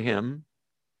said to him,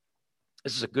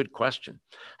 this is a good question.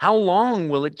 How long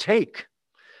will it take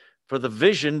for the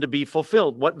vision to be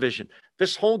fulfilled? What vision?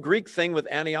 This whole Greek thing with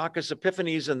Antiochus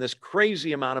Epiphanes and this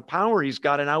crazy amount of power he's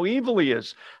got and how evil he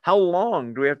is. How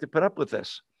long do we have to put up with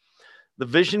this? The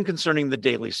vision concerning the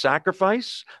daily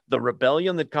sacrifice, the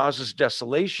rebellion that causes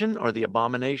desolation or the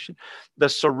abomination, the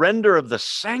surrender of the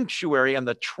sanctuary and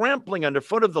the trampling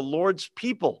underfoot of the Lord's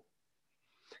people.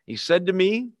 He said to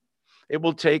me, it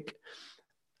will take,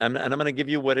 and I'm going to give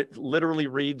you what it literally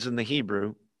reads in the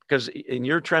Hebrew, because in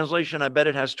your translation, I bet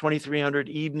it has 2,300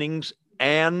 evenings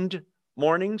and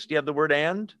mornings. Do you have the word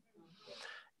and?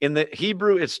 In the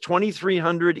Hebrew, it's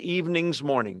 2,300 evenings,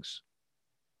 mornings.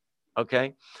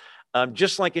 Okay?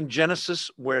 Just like in Genesis,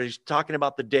 where he's talking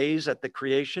about the days at the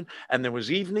creation, and there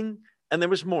was evening and there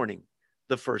was morning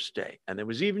the first day, and there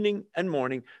was evening and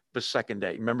morning the second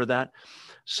day. Remember that?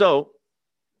 So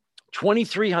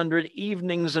 2,300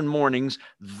 evenings and mornings,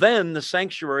 then the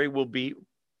sanctuary will be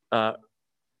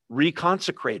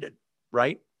reconsecrated,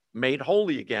 right? Made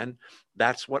holy again.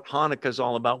 That's what Hanukkah is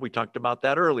all about. We talked about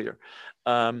that earlier.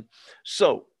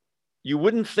 So you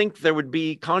wouldn't think there would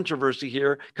be controversy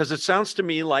here because it sounds to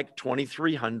me like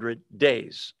 2,300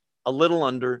 days, a little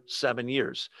under 7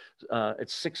 years.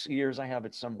 It's 6 years. I have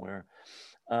it somewhere.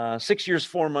 6 years,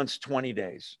 4 months, 20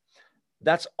 days.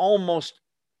 That's almost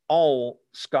all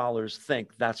scholars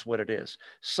think that's what it is.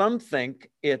 Some think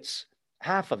it's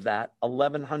half of that,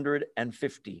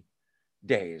 1,150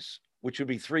 days, which would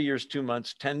be 3 years, 2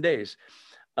 months, 10 days.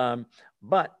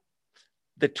 But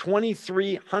the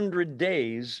 2,300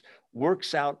 days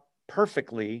works out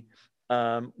perfectly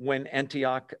when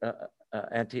Antiochus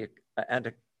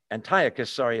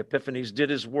Epiphanes did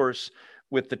his worst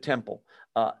with the temple.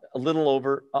 A little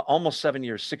over, almost 7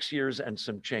 years, 6 years and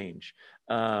some change.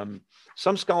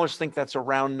 Some scholars think that's a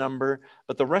round number,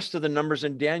 but the rest of the numbers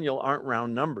in Daniel aren't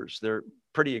round numbers. They're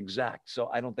pretty exact. So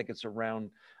I don't think it's a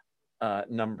round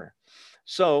number.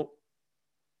 So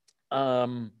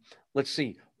let's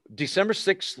see. December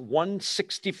 6th,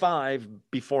 165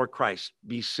 before Christ,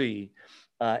 BC,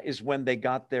 is when they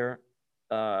got their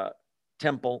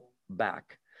temple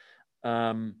back.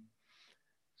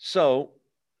 So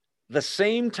the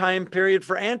same time period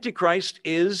for Antichrist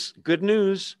is, good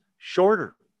news,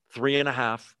 shorter,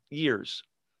 3.5 years,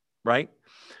 right?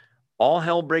 All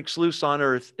hell breaks loose on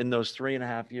earth in those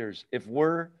 3.5 years. If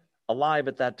we're alive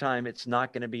at that time, it's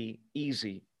not going to be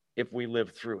easy if we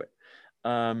live through it.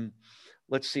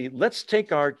 Let's see. Let's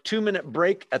take our 2-minute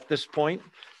break at this point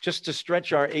just to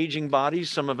stretch our aging bodies.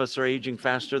 Some of us are aging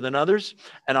faster than others.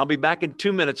 And I'll be back in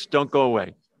 2 minutes. Don't go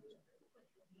away.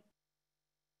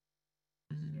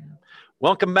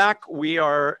 Welcome back. We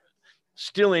are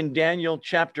still in Daniel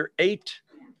chapter 8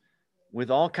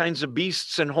 with all kinds of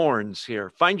beasts and horns here.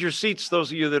 Find your seats, those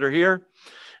of you that are here.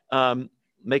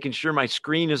 Making sure my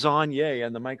screen is on. Yay.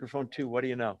 And the microphone too. What do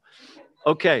you know?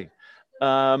 Okay.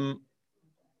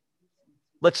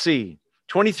 Let's see,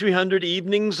 2,300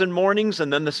 evenings and mornings,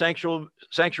 and then the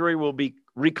sanctuary will be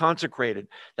reconsecrated.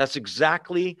 That's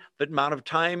exactly the amount of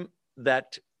time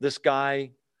that this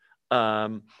guy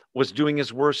was doing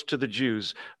his worst to the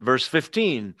Jews. Verse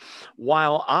 15,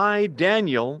 while I,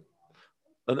 Daniel,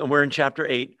 we're in chapter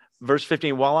 8, verse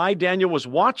 15, while I, Daniel, was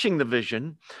watching the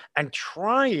vision and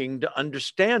trying to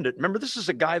understand it. Remember, this is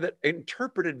a guy that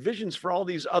interpreted visions for all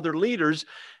these other leaders.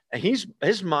 And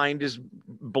his mind is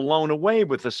blown away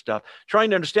with this stuff, trying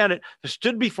to understand it. There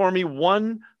stood before me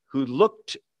one who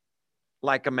looked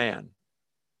like a man.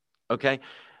 Okay.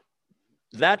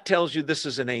 That tells you this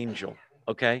is an angel.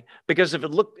 Okay. Because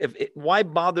why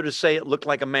bother to say it looked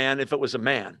like a man if it was a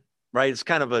man, right? It's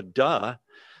kind of a duh.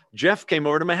 Jeff came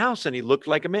over to my house and he looked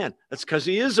like a man. That's because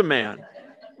he is a man,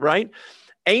 right?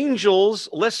 Angels,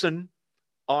 listen,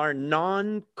 are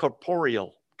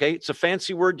non-corporeal. Okay. It's a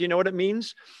fancy word. Do you know what it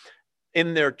means?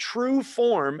 In their true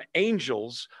form,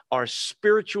 angels are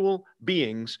spiritual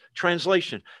beings.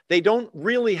 Translation, they don't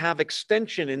really have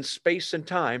extension in space and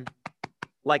time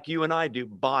like you and I do,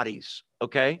 bodies,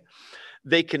 okay?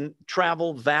 They can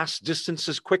travel vast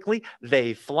distances quickly.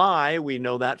 They fly. We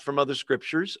know that from other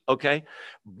scriptures, okay?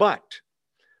 But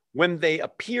when they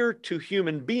appear to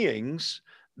human beings,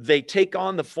 they take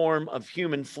on the form of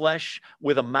human flesh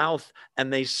with a mouth,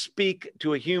 and they speak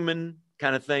to a human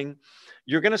kind of thing.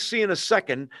 You're going to see in a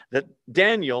second that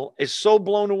Daniel is so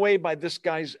blown away by this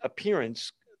guy's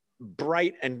appearance,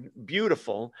 bright and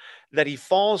beautiful, that he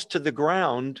falls to the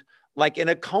ground like in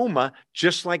a coma,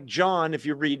 just like John, if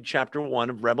you read chapter 1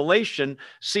 of Revelation,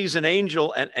 sees an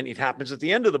angel, and it happens at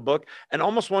the end of the book, and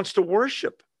almost wants to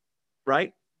worship,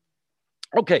 right?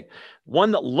 Okay,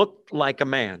 one that looked like a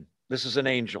man. This is an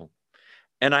angel.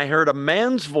 And I heard a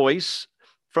man's voice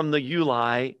from the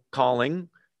Uli calling,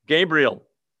 Gabriel,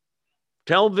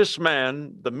 tell this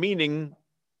man the meaning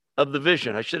of the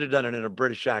vision. I should have done it in a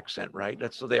British accent, right?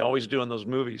 That's what they always do in those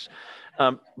movies.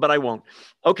 But I won't.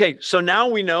 Okay, so now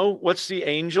we know what's the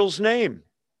angel's name.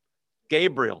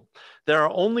 Gabriel. There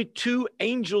are only two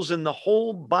angels in the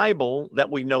whole Bible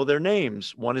that we know their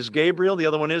names. One is Gabriel, the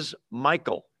other one is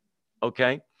Michael.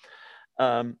 Okay.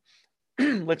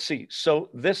 Let's see. So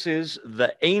this is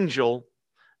the angel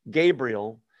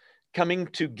Gabriel coming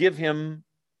to give him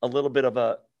a little bit of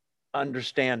a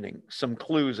understanding, some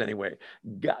clues anyway.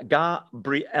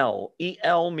 Gabriel,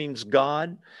 E-L means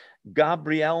God.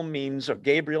 Gabriel means, or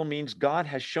Gabriel means God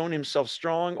has shown himself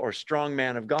strong, or strong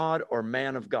man of God, or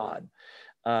man of God.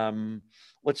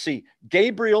 Let's see.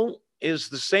 Gabriel is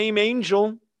the same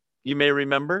angel, you may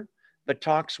remember, that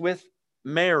talks with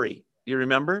Mary. You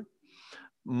remember?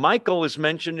 Michael is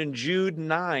mentioned in Jude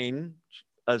 9,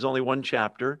 there's only one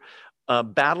chapter,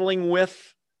 battling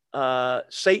with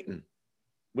Satan.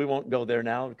 We won't go there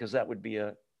now because that would be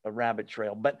a rabbit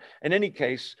trail. But in any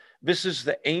case, this is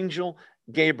the angel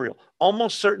Gabriel,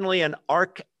 almost certainly an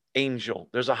archangel.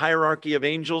 There's a hierarchy of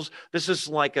angels. This is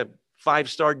like a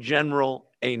 5-star general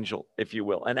angel, if you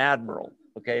will, an admiral.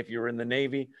 Okay, if you're in the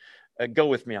Navy, go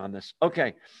with me on this.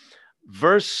 Okay,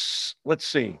 let's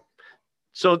see.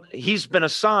 So he's been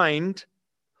assigned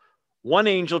one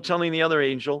angel telling the other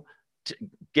angel,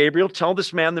 Gabriel, tell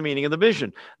this man the meaning of the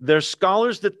vision. There's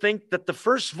scholars that think that the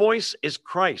first voice is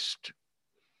Christ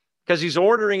because he's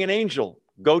ordering an angel,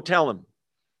 go tell him.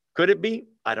 Could it be?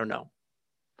 I don't know.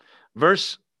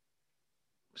 Verse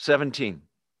 17.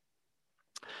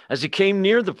 As he came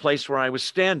near the place where I was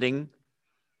standing,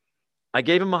 I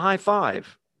gave him a high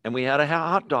five and we had a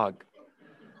hot dog,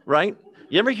 right?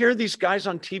 You ever hear these guys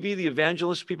on TV, the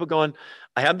evangelist people going,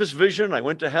 I had this vision, I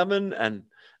went to heaven, and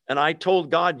I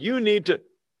told God, you need to,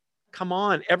 come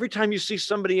on. Every time you see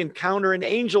somebody encounter an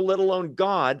angel, let alone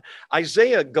God,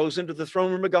 Isaiah goes into the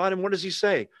throne room of God, and what does he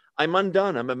say? I'm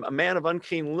undone. I'm a man of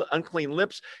unclean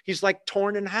lips. He's like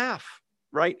torn in half,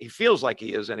 right? He feels like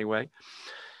he is anyway.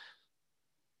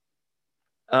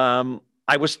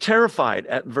 I was terrified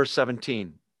at verse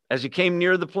 17 as he came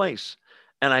near the place,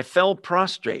 and I fell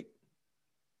prostrate.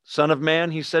 Son of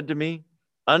man, he said to me,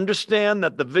 understand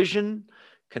that the vision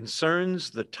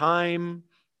concerns the time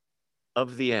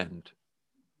of the end.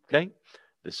 Okay?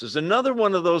 This is another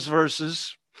one of those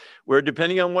verses where,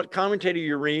 depending on what commentator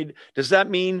you read, does that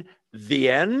mean the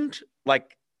end,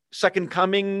 like second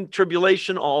coming,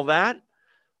 tribulation, all that?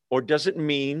 Or does it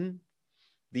mean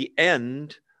the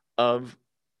end of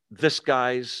this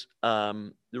guy's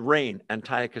reign,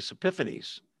 Antiochus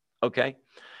Epiphanes? Okay?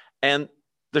 And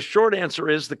the short answer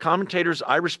is, the commentators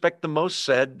I respect the most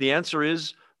said the answer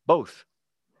is both.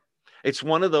 It's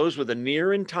one of those with a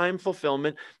near in time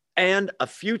fulfillment and a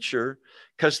future,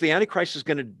 because the Antichrist is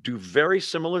going to do very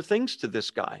similar things to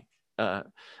this guy,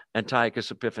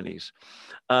 Antiochus Epiphanes.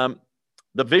 The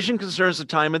vision concerns the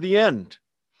time of the end.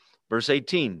 Verse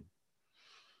 18.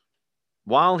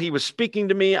 While he was speaking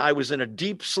to me, I was in a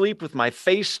deep sleep with my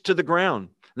face to the ground.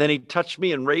 Then he touched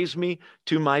me and raised me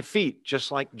to my feet,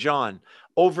 just like John,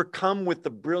 overcome with the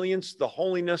brilliance, the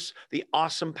holiness, the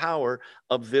awesome power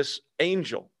of this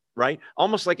angel, right?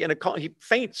 Almost like he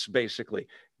faints, basically.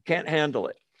 Can't handle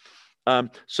it.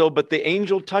 But the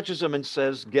angel touches him and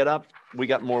says, get up. We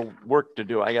got more work to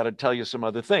do. I got to tell you some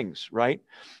other things, right?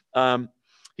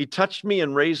 He touched me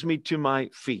and raised me to my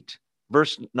feet.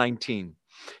 Verse 19.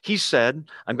 He said,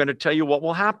 I'm going to tell you what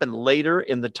will happen later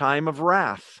in the time of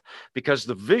wrath, because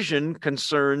the vision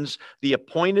concerns the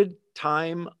appointed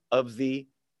time of the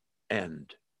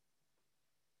end.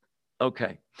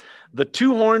 Okay. The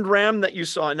two-horned ram that you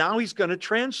saw, now he's going to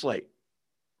translate,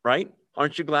 right?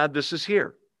 Aren't you glad this is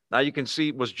here? Now you can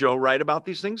see, was Joe right about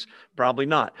these things? Probably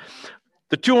not.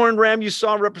 The two-horned ram you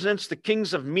saw represents the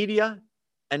kings of Media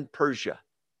and Persia.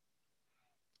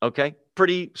 Okay,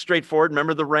 pretty straightforward.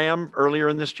 Remember the ram earlier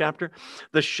in this chapter?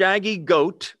 The shaggy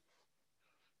goat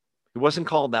he wasn't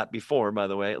called that before, by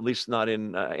the way, at least not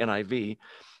in NIV,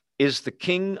 is the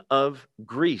king of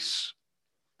Greece,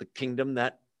 the kingdom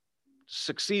that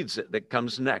succeeds it, that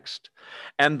comes next.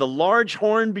 And the large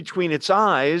horn between its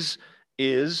eyes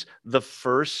is the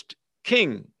first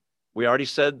king. We already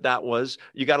said that was,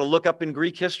 you got to look up in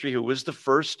Greek history who was the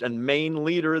first and main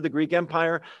leader of the Greek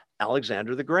Empire,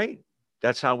 Alexander the Great.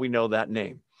 That's how we know that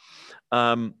name.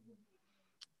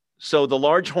 So the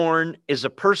large horn is a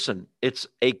person. It's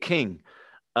a king.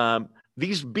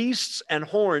 These beasts and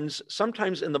horns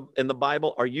sometimes in the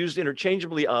Bible are used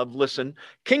interchangeably of, listen,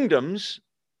 kingdoms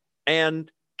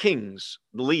and kings,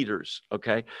 leaders,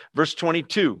 okay? Verse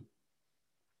 22,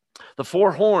 the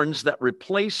four horns that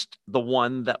replaced the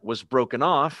one that was broken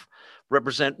off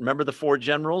represent, remember the four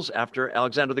generals after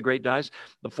Alexander the Great dies?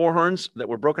 The four horns that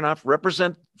were broken off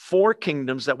represent four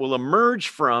kingdoms that will emerge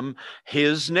from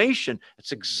his nation.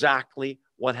 It's exactly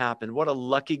what happened. What a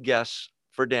lucky guess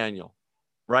for Daniel,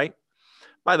 right?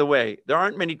 By the way, there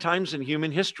aren't many times in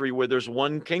human history where there's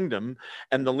one kingdom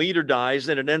and the leader dies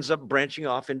and it ends up branching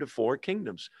off into four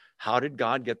kingdoms. How did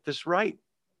God get this right?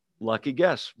 Lucky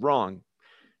guess, wrong.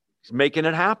 He's making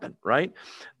it happen, right?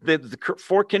 The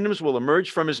four kingdoms will emerge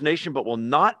from his nation, but will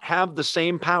not have the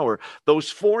same power.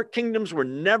 Those four kingdoms were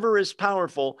never as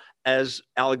powerful as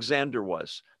Alexander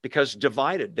was because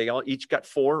divided. They all each got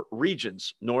four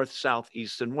regions, north, south,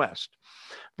 east, and west.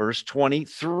 Verse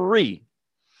 23.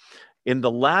 In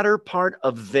the latter part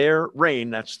of their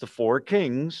reign, that's the four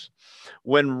kings,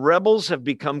 when rebels have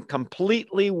become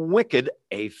completely wicked,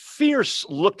 a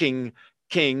fierce-looking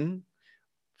king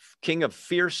of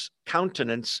fierce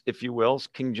countenance, if you will,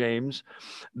 King James.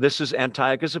 This is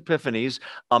Antiochus Epiphanes,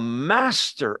 a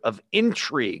master of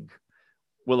intrigue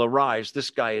will arise.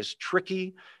 This guy is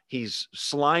tricky. He's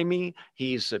slimy.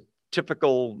 He's a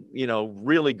typical,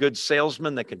 really good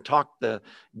salesman that can talk the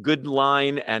good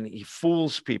line, and he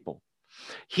fools people.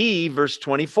 He, verse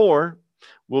 24,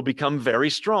 will become very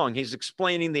strong. He's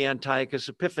explaining the Antiochus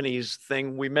Epiphanes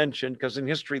thing we mentioned, because in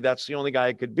history, that's the only guy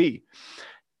it could be.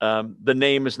 The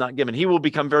name is not given. He will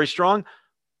become very strong,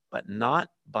 but not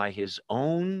by his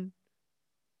own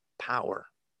power.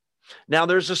 Now,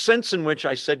 there's a sense in which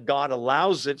I said God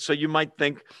allows it, so you might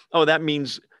think, oh, that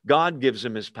means God gives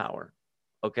him his power,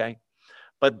 okay?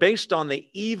 But based on the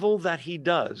evil that he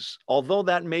does, although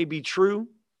that may be true,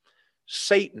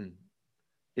 Satan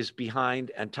is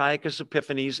behind Antiochus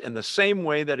Epiphanes in the same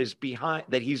way that he's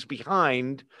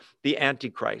behind the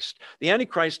Antichrist. The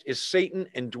Antichrist is Satan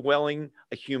indwelling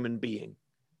a human being,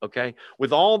 okay?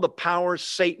 With all the power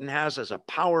Satan has as a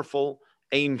powerful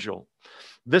angel.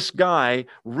 This guy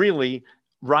really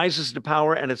rises to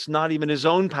power, and it's not even his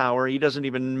own power. He doesn't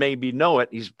even maybe know it.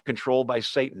 He's controlled by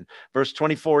Satan. Verse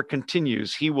 24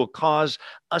 continues, he will cause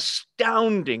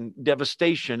astounding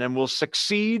devastation and will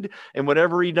succeed in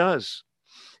whatever he does.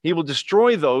 He will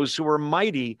destroy those who are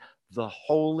mighty, the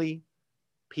holy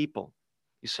people.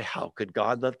 You say, how could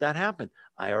God let that happen?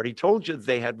 I already told you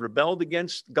they had rebelled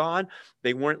against God.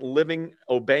 They weren't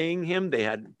obeying him. They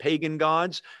had pagan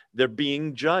gods. They're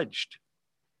being judged.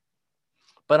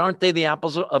 But aren't they the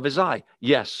apples of his eye?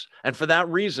 Yes. And for that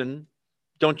reason,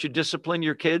 don't you discipline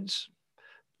your kids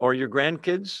or your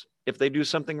grandkids if they do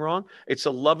something wrong? It's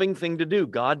a loving thing to do.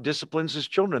 God disciplines his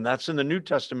children. That's in the New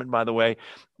Testament, by the way.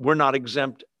 We're not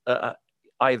exempt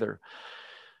either.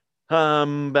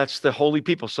 That's the holy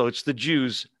people. So it's the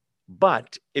Jews.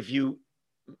 But if you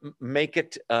make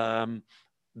it the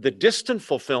distant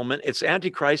fulfillment, it's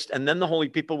Antichrist, and then the holy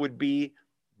people would be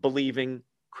believing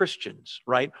Christians,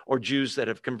 right? Or Jews that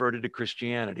have converted to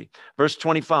Christianity. Verse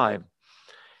 25.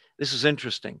 This is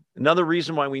interesting. Another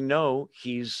reason why we know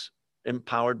he's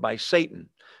empowered by Satan.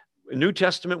 In the New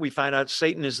Testament, we find out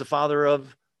Satan is the father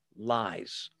of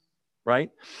lies,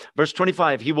 right? Verse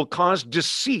 25, he will cause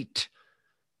deceit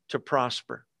to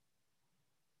prosper,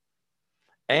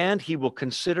 and he will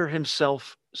consider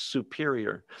himself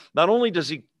superior. Not only does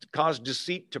he cause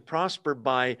deceit to prosper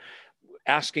by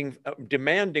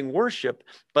demanding worship,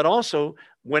 but also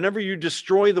whenever you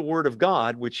destroy the word of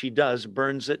God, which he does,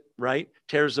 burns it, right?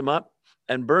 Tears them up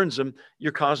and burns them,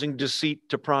 you're causing deceit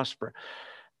to prosper.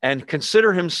 And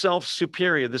consider himself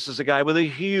superior. This is a guy with a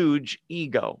huge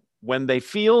ego. When they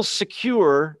feel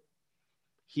secure,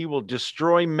 he will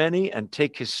destroy many and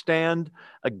take his stand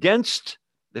against,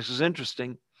 this is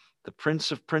interesting, the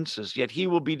Prince of Princes. Yet he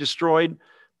will be destroyed,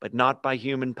 but not by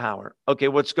human power. Okay,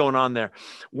 what's going on there?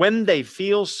 When they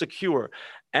feel secure,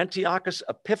 Antiochus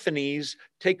Epiphanes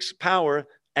takes power,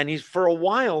 and for a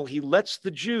while, he lets the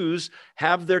Jews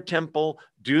have their temple,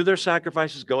 do their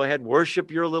sacrifices, go ahead, worship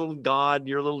your little God,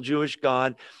 your little Jewish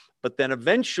God. But then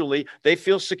eventually they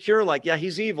feel secure, like, yeah,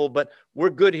 he's evil, but we're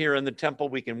good here in the temple.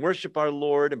 We can worship our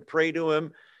Lord and pray to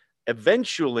him.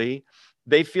 Eventually,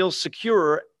 they feel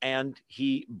secure, and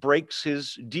he breaks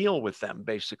his deal with them,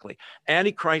 basically.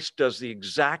 Antichrist does the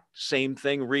exact same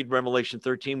thing. Read Revelation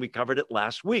 13. We covered it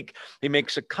last week. He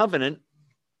makes a covenant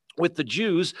with the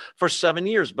Jews for 7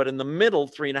 years, but in the middle,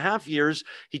 3.5 years,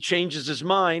 he changes his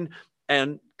mind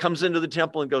and comes into the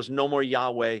temple and goes, no more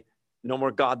Yahweh, no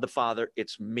more God the Father.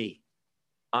 It's me.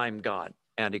 I'm God,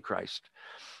 Antichrist.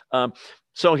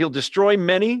 So he'll destroy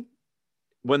many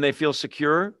when they feel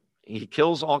secure. He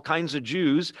kills all kinds of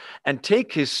Jews and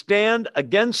take his stand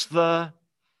against the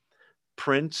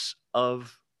Prince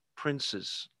of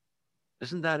Princes.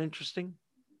 Isn't that interesting?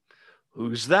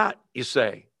 Who's that, you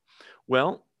say?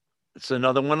 Well, it's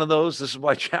another one of those. This is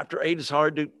why chapter 8 is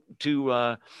hard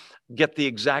to get the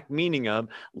exact meaning of. A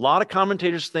lot of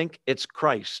commentators think it's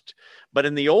Christ. But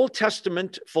in the Old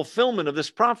Testament fulfillment of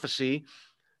this prophecy,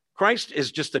 Christ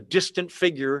is just a distant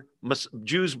figure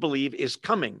Jews believe is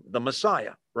coming, the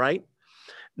Messiah, right?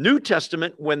 New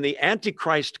Testament, when the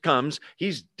Antichrist comes,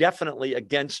 he's definitely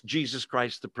against Jesus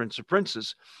Christ, the Prince of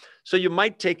Princes. So you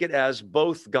might take it as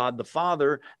both God the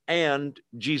Father and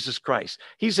Jesus Christ.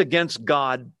 He's against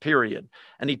God, period.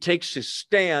 And he takes his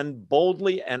stand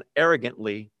boldly and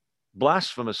arrogantly,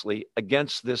 blasphemously,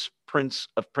 against this Prince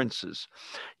of Princes.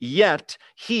 Yet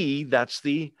he, that's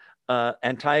the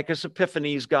Antiochus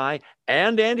Epiphanes guy,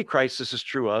 and Antichrist, this is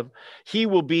true of, he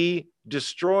will be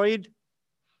destroyed,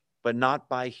 but not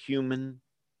by human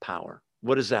power.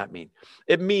 What does that mean?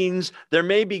 It means there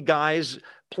may be guys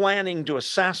planning to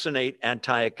assassinate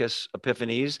Antiochus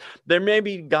Epiphanes. There may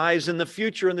be guys in the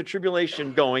future in the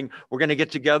tribulation going, we're going to get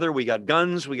together. We got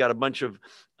guns. We got a bunch of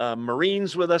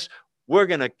Marines with us. We're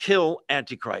going to kill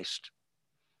Antichrist.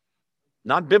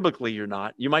 Not biblically, you're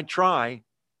not. You might try,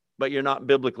 but you're not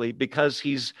biblically, because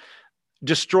he's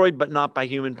destroyed, but not by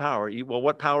human power. Well,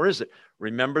 what power is it?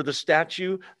 Remember the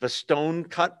statue, the stone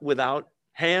cut without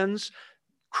hands?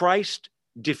 Christ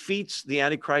defeats the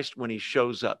Antichrist when he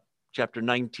shows up. Chapter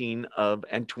 19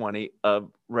 and 20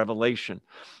 of Revelation.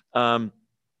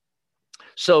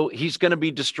 So he's going to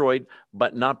be destroyed,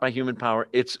 but not by human power.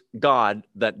 It's God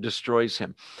that destroys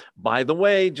him. By the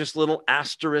way, just a little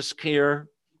asterisk here.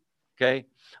 Okay.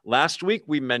 Last week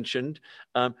we mentioned,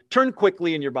 turn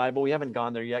quickly in your Bible. We haven't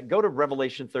gone there yet. Go to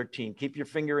Revelation 13. Keep your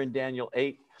finger in Daniel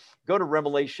 8. Go to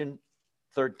Revelation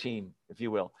 13, if you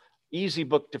will. Easy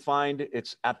book to find.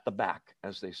 It's at the back,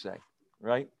 as they say,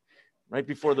 right? Right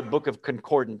before the book of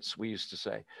concordance, we used to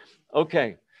say.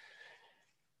 Okay.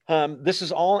 This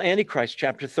is all Antichrist,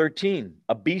 chapter 13,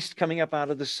 a beast coming up out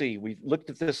of the sea. We looked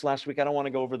at this last week. I don't want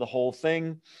to go over the whole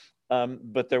thing.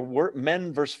 But there were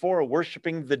men, verse 4, are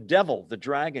worshiping the devil, the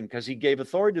dragon, because he gave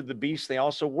authority to the beast. They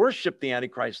also worship the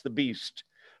Antichrist, the beast,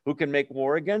 who can make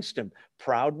war against him.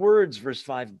 Proud words, verse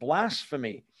 5,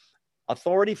 blasphemy,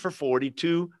 authority for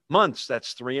 42 months.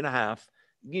 That's 3.5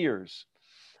 years.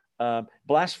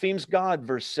 Blasphemes God,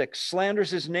 verse 6, slanders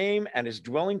his name and his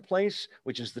dwelling place,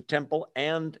 which is the temple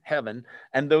and heaven,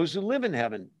 and those who live in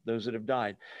heaven, those that have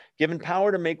died. Given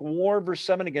power to make war, verse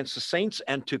 7, against the saints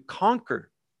and to conquer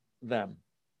them.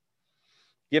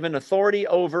 Given authority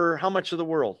over how much of the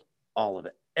world? All of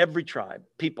it. Every tribe,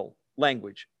 people,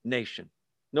 language, nation.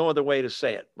 No other way to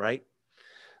say it, right?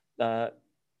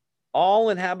 All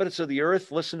inhabitants of the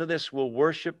earth, listen to this, will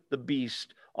worship the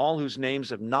beast, all whose names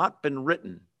have not been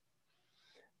written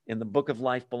in the book of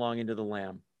life belonging to the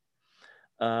Lamb.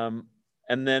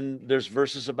 And then there's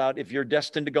verses about if you're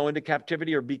destined to go into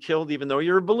captivity or be killed, even though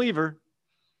you're a believer,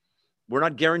 we're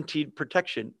not guaranteed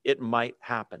protection. It might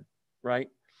happen, right?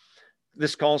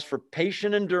 This calls for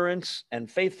patient endurance and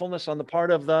faithfulness on the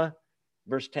part of the,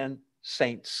 verse 10,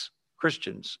 saints,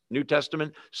 Christians. New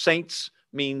Testament, saints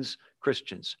means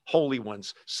Christians, holy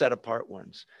ones, set apart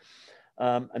ones.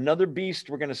 Another beast,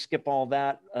 we're going to skip all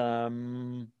that.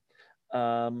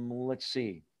 Let's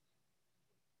see.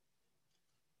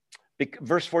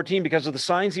 Verse 14, because of the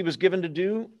signs he was given to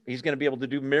do, he's going to be able to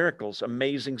do miracles,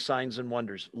 amazing signs and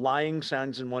wonders, lying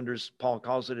signs and wonders, Paul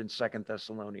calls it in 2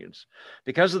 Thessalonians.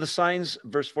 Because of the signs,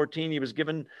 verse 14, he was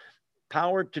given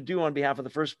power to do on behalf of the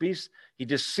first beast. He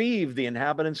deceived the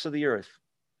inhabitants of the earth.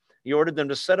 He ordered them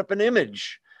to set up an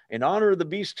image in honor of the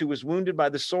beast who was wounded by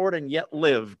the sword and yet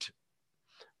lived.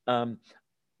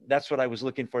 That's what I was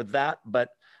looking for, that. But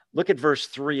look at verse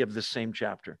 3 of this same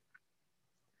chapter.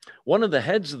 One of the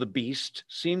heads of the beast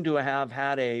seemed to have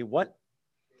had a what?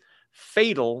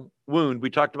 Fatal wound. We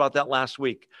talked about that last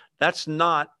week. That's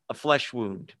not a flesh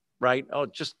wound, right? Oh,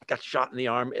 just got shot in the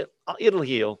arm. It'll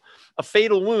heal. A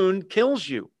fatal wound kills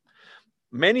you.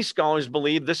 Many scholars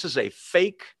believe this is a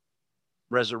fake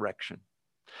resurrection.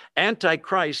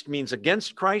 Antichrist means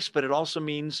against Christ, but it also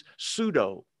means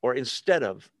pseudo, or instead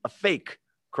of, a fake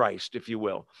Christ, if you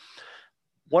will.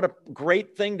 What a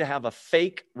great thing to have a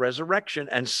fake resurrection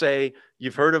and say,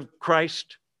 you've heard of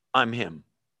Christ, I'm him.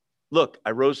 Look,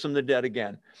 I rose from the dead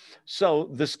again. So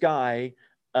this guy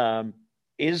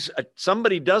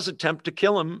somebody does attempt to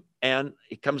kill him and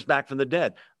he comes back from the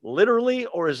dead. Literally,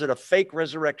 or is it a fake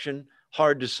resurrection?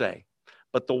 Hard to say.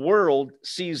 But the world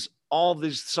sees all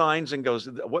these signs and goes,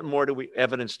 what more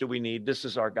evidence do we need? This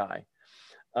is our guy.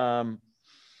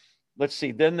 Let's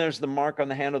see. Then there's the mark on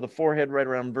the hand of the forehead right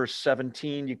around verse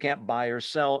 17. You can't buy or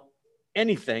sell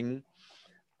anything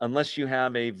unless you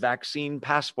have a vaccine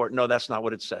passport. No, that's not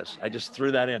what it says. I just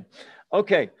threw that in.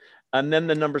 Okay. And then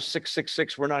the number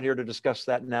 666, we're not here to discuss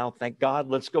that now. Thank God.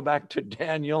 Let's go back to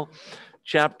Daniel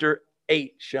chapter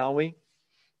 8, shall we?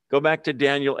 Go back to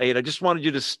Daniel 8. I just wanted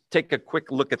you to take a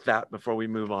quick look at that before we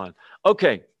move on.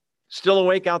 Okay. Still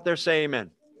awake out there? Say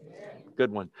amen.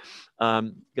 Good one.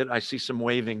 Good. I see some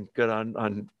waving. Good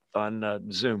on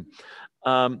Zoom.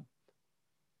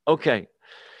 Okay.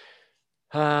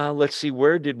 Let's see.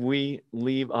 Where did we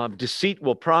leave? Deceit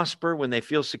will prosper. When they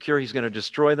feel secure, he's going to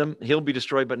destroy them. He'll be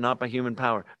destroyed, but not by human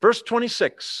power. Verse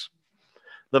 26.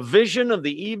 The vision of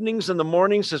the evenings and the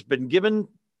mornings has been given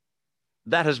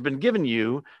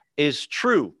you is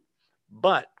true,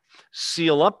 but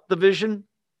seal up the vision,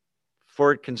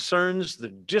 for it concerns the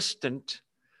distant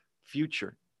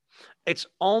future. It's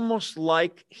almost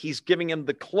like he's giving him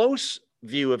the close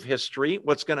view of history,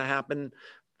 what's going to happen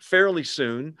fairly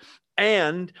soon.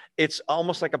 And it's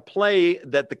almost like a play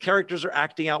that the characters are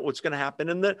acting out what's going to happen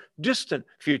in the distant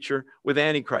future with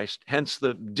Antichrist, hence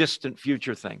the distant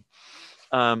future thing.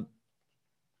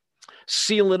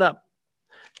 Seal it up.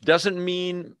 Doesn't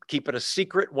mean keep it a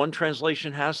secret. One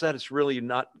translation has that. It's really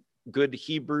not good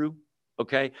Hebrew.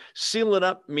 Okay. Seal it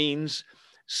up means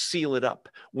seal it up.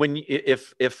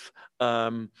 If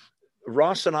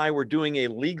Ross and I were doing a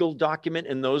legal document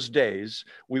in those days,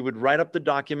 we would write up the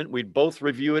document. We'd both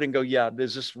review it and go, yeah,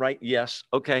 is this right? Yes.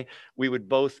 Okay. We would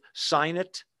both sign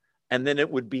it, and then it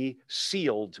would be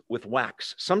sealed with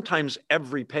wax, sometimes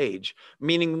every page.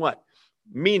 Meaning what?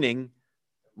 Meaning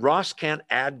Ross can't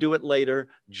add to it later.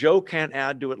 Joe can't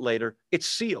add to it later. It's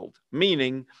sealed,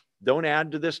 meaning don't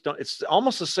add to this. It's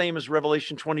almost the same as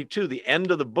Revelation 22. The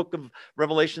end of the book of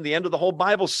Revelation, the end of the whole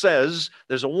Bible says,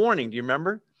 there's a warning. Do you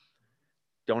remember?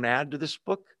 Don't add to this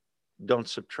book. Don't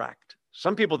subtract.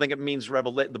 Some people think it means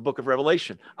the book of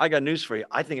Revelation. I got news for you.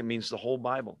 I think it means the whole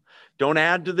Bible. Don't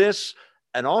add to this.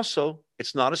 And also,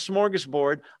 it's not a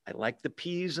smorgasbord. I like the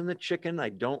peas and the chicken. I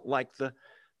don't like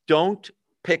don't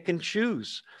pick and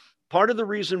choose. Part of the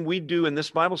reason we do in this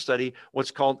Bible study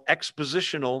what's called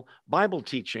expositional Bible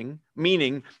teaching,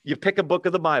 meaning you pick a book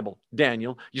of the Bible,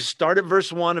 Daniel, you start at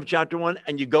verse 1 of chapter 1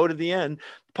 and you go to the end.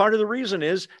 Part of the reason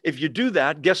is if you do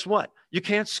that, guess what? You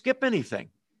can't skip anything,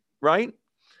 right?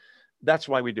 That's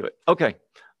why we do it. Okay.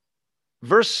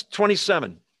 Verse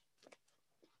 27.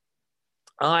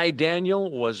 I,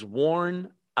 Daniel, was worn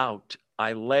out.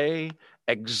 I lay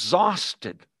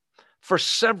exhausted for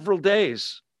several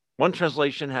days. One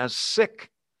translation has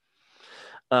sick.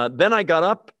 Then I got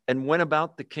up and went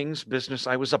about the king's business.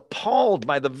 I was appalled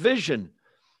by the vision.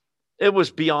 It was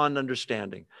beyond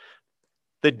understanding.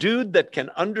 The dude that can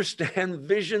understand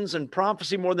visions and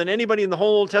prophecy more than anybody in the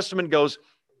whole Old Testament goes,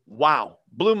 wow,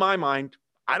 blew my mind.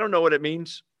 I don't know what it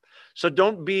means. So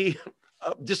don't be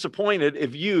disappointed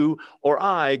if you or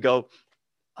I go,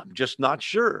 I'm just not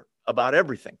sure about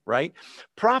everything, right?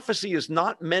 Prophecy is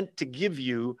not meant to give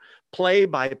you play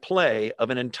by play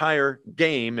of an entire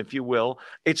game, if you will.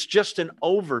 It's just an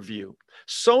overview,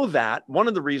 so that one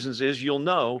of the reasons is you'll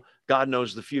know God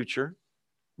knows the future,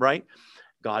 right?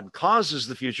 God causes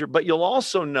the future, but you'll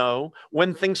also know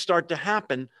when things start to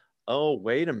happen. Oh,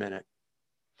 wait a minute.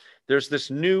 There's this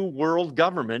new world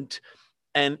government,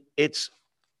 and it's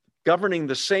governing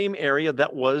the same area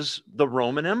that was the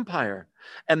Roman Empire.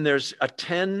 And there's a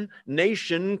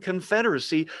 10-nation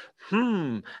confederacy.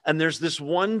 And there's this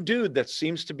one dude that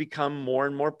seems to become more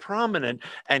and more prominent,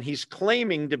 and he's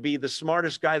claiming to be the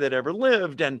smartest guy that ever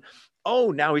lived. And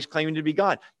oh, now he's claiming to be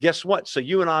God. Guess what? So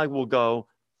you and I will go,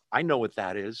 I know what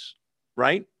that is,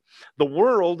 right? The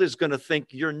world is going to think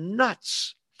you're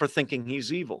nuts for thinking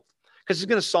he's evil, because he's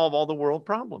going to solve all the world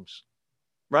problems,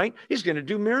 right? He's going to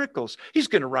do miracles. He's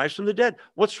going to rise from the dead.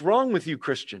 What's wrong with you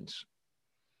Christians?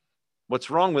 What's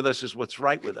wrong with us is what's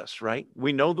right with us, right?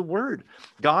 We know the word.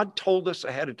 God told us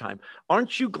ahead of time.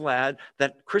 Aren't you glad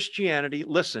that Christianity,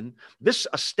 listen, this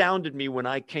astounded me when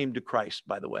I came to Christ,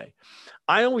 by the way.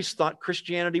 I always thought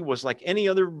Christianity was like any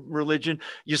other religion.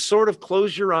 You sort of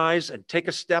close your eyes and take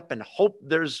a step and hope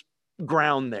there's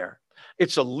ground there.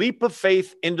 It's a leap of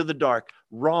faith into the dark.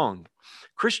 Wrong.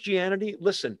 Christianity,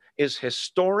 listen, is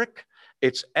historic.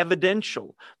 It's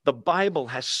evidential. The Bible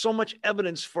has so much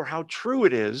evidence for how true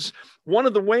it is. One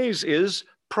of the ways is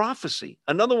prophecy.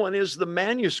 Another one is the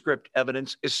manuscript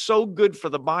evidence is so good for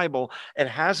the Bible, it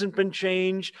hasn't been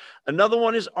changed. Another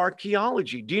one is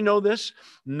archaeology. Do you know this?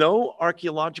 No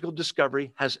archaeological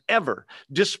discovery has ever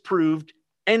disproved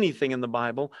anything in the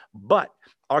Bible, but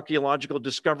archaeological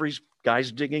discoveries,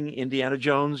 guys digging Indiana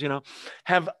Jones,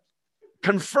 have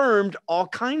confirmed all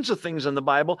kinds of things in the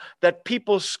Bible that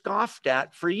people scoffed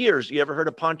at for years. You ever heard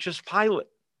of Pontius Pilate?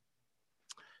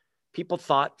 People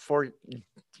thought for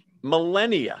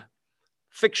millennia,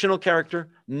 fictional character,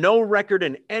 no record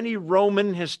in any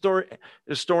Roman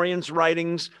historian's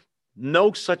writings,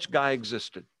 no such guy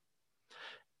existed.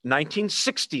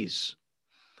 1960s,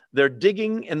 they're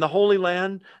digging in the Holy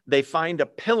Land. They find a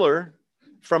pillar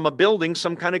from a building,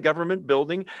 some kind of government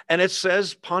building, and it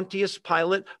says Pontius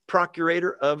Pilate,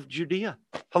 procurator of Judea.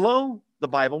 Hello, the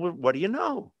Bible, what do you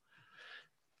know?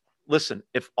 Listen,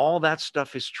 if all that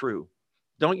stuff is true,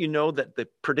 don't you know that the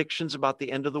predictions about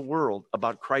the end of the world,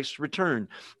 about Christ's return,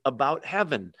 about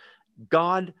heaven,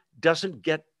 God doesn't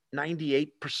get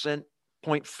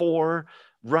 98.4%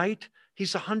 right.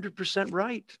 He's 100%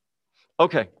 right.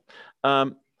 Okay.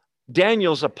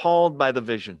 Daniel's appalled by the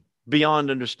vision, beyond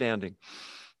understanding.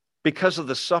 Because of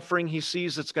the suffering he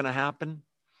sees that's going to happen.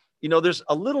 There's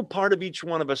a little part of each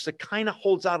one of us that kind of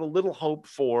holds out a little hope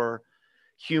for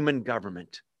human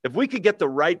government. If we could get the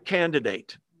right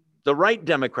candidate, the right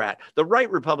Democrat, the right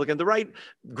Republican, the right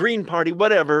Green Party,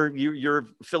 whatever your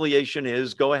affiliation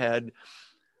is, go ahead.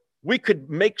 We could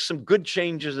make some good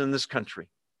changes in this country.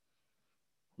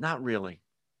 Not really,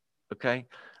 okay?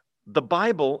 The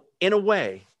Bible, in a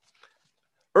way,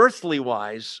 earthly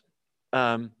wise,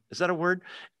 is that a word?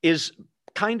 Is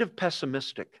kind of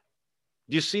pessimistic.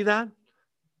 Do you see that?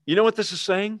 You know what this is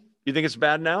saying? You think it's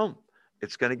bad now?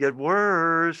 It's going to get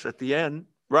worse at the end,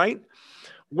 right?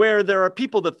 Where there are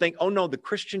people that think, oh no, the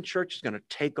Christian church is going to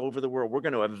take over the world. We're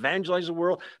going to evangelize the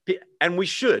world. And we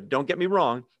should, don't get me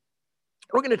wrong.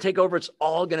 We're going to take over. It's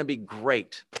all going to be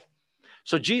great.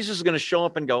 So Jesus is going to show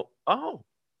up and go, oh,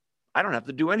 I don't have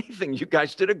to do anything. You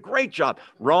guys did a great job.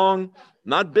 Wrong.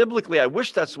 Not biblically. I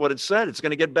wish that's what it said. It's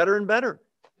going to get better and better.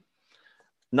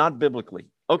 Not biblically.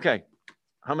 Okay.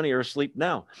 How many are asleep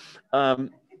now?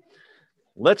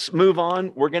 Let's move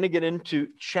on. We're going to get into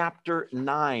chapter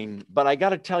 9, but I got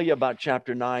to tell you about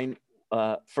chapter 9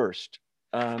 first.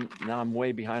 Now I'm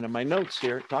way behind on my notes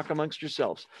here. Talk amongst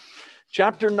yourselves.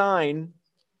 Chapter 9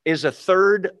 is a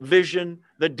third vision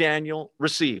that Daniel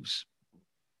receives.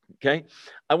 Okay.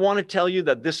 I want to tell you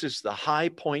that this is the high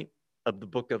point of the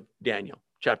book of Daniel,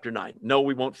 chapter 9. No,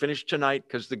 we won't finish tonight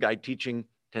because the guy teaching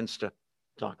tends to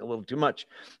talk a little too much,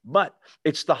 but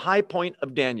it's the high point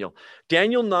of Daniel.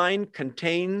 Daniel 9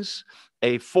 contains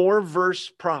a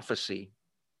 4-verse prophecy.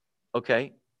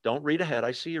 Okay. Don't read ahead.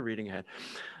 I see you reading ahead.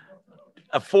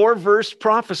 A 4-verse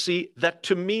prophecy that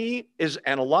to me is,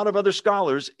 and a lot of other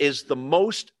scholars, is the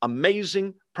most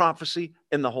amazing prophecy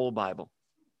in the whole Bible.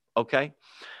 Okay.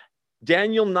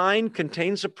 Daniel 9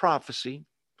 contains a prophecy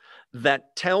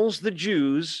that tells the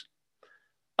Jews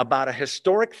about a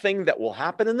historic thing that will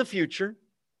happen in the future,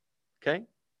 okay,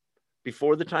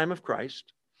 before the time of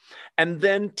Christ, and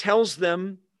then tells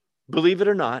them, believe it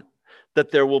or not, that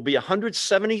there will be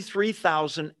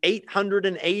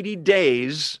 173,880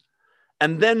 days,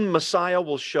 and then Messiah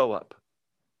will show up.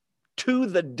 To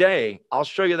the day. I'll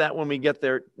show you that when we get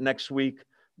there next week,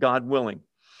 God willing.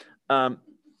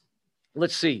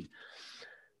 Let's see.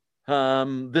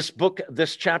 This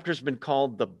chapter has been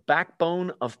called the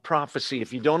backbone of prophecy.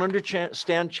 If you don't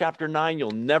understand chapter 9,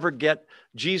 you'll never get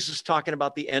Jesus talking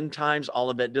about the end times,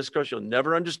 Olivet Discourse. You'll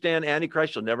never understand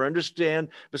Antichrist. You'll never understand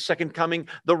the second coming,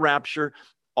 the rapture,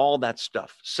 all that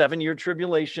stuff. 7-year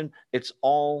tribulation. It's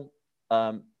all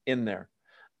in there.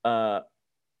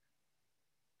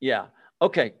 Yeah.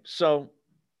 Okay. So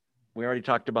we already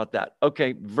talked about that.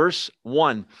 Okay, verse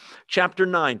 1, chapter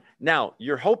 9. Now,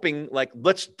 you're hoping, like,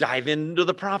 let's dive into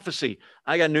the prophecy.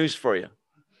 I got news for you.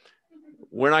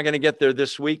 We're not going to get there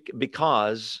this week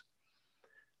because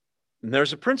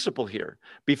there's a principle here.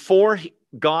 Before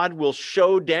God will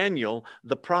show Daniel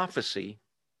the prophecy,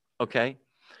 okay,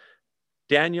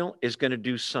 Daniel is going to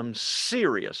do some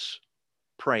serious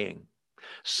praying,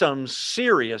 some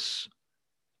serious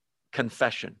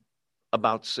confession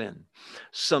about sin.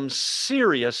 Some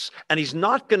serious, and he's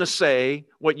not going to say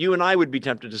what you and I would be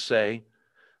tempted to say,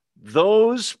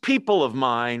 those people of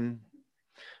mine,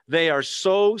 they are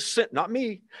so sin, not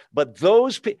me, but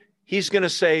those people, he's going to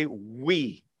say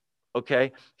we.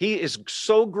 Okay, he is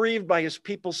so grieved by his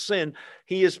people's sin.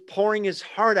 He is pouring his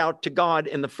heart out to God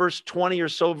in the first 20 or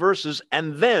so verses.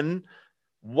 And then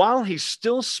while he's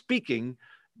still speaking,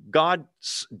 God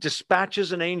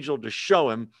dispatches an angel to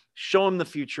show him the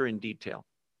future in detail.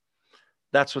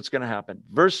 That's what's going to happen.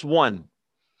 Verse 1,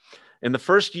 in the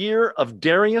first year of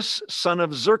Darius, son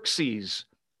of Xerxes,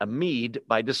 a Mede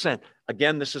by descent.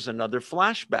 Again, this is another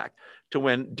flashback to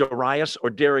when Darius,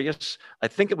 I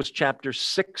think it was chapter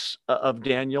 6 of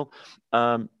Daniel,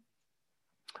 who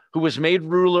was made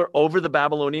ruler over the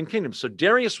Babylonian kingdom. So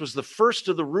Darius was the first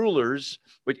of the rulers,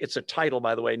 which it's a title,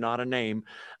 by the way, not a name.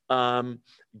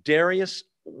 Darius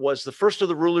was the first of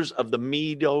the rulers of the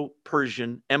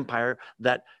Medo-Persian Empire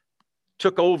that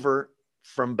took over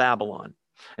from Babylon.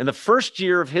 In the first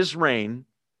year of his reign,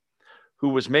 who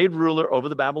was made ruler over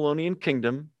the Babylonian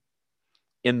kingdom,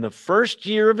 in the first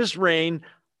year of his reign,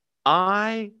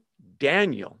 I,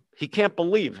 Daniel, he can't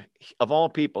believe, of all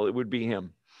people, it would be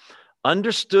him,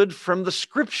 understood from the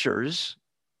scriptures.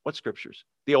 What scriptures?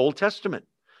 The Old Testament.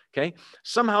 Okay.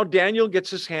 Somehow Daniel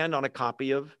gets his hand on a copy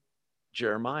of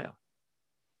Jeremiah.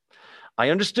 I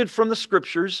understood from the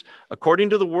scriptures,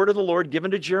 according to the word of the Lord given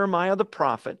to Jeremiah the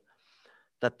prophet,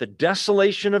 that the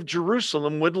desolation of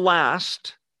Jerusalem would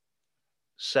last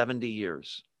 70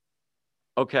 years.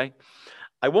 Okay.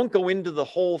 I won't go into the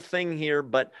whole thing here,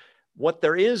 but what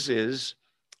there is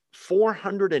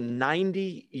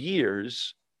 490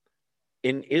 years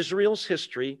in Israel's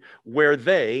history where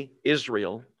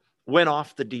Israel, went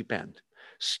off the deep end,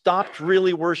 stopped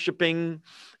really worshiping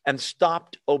and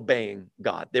stopped obeying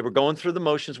God. They were going through the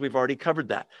motions. We've already covered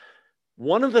that.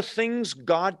 One of the things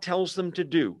God tells them to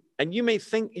do, and you may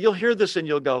think, you'll hear this and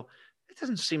you'll go, it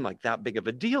doesn't seem like that big of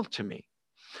a deal to me.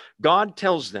 God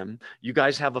tells them, you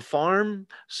guys have a farm,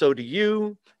 so do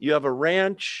you. You have a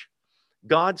ranch.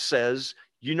 God says,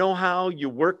 you know how you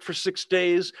work for 6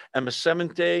 days, and the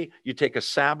seventh day you take a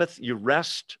Sabbath, you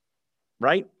rest,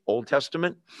 right? Old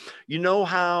Testament. You know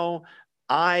how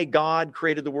I, God,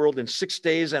 created the world in 6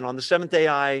 days, and on the seventh day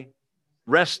I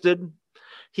rested.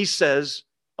 He says,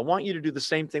 I want you to do the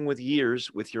same thing with years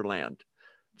with your land.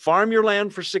 Farm your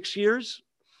land for 6 years.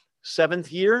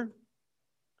 Seventh year,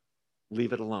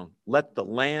 leave it alone. Let the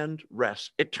land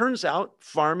rest. It turns out,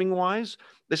 farming-wise,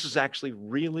 this is actually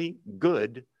really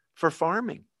good for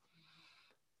farming.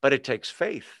 But it takes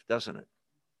faith, doesn't it?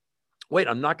 Wait,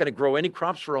 I'm not going to grow any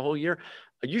crops for a whole year.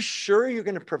 Are you sure you're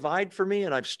going to provide for me?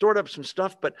 And I've stored up some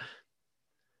stuff, but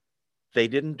they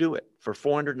didn't do it for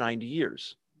 490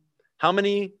 years. How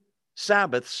many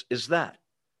Sabbaths is that?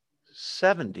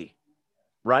 70,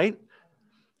 right?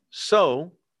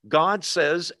 So God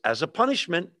says, as a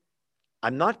punishment,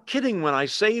 I'm not kidding when I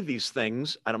say these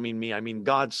things. I don't mean me, I mean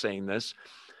God saying this.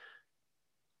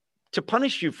 To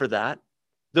punish you for that,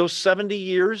 those 70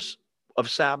 years of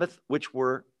Sabbath, which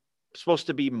were supposed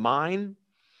to be mine,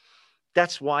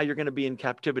 that's why you're going to be in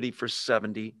captivity for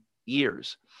 70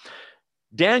 years.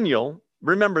 Daniel,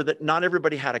 remember that not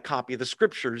everybody had a copy of the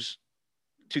scriptures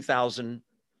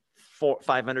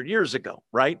 2,500 years ago,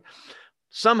 right?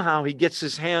 Somehow he gets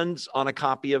his hands on a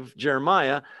copy of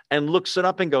Jeremiah and looks it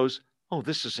up and goes, oh,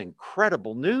 this is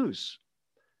incredible news.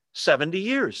 70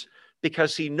 years,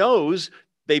 because he knows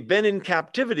they've been in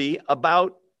captivity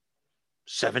about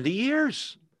 70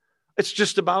 years. It's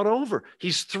just about over.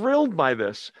 He's thrilled by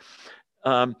this.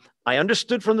 I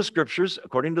understood from the scriptures,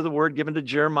 according to the word given to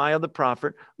Jeremiah the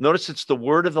prophet. Notice it's the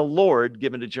word of the Lord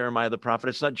given to Jeremiah the prophet.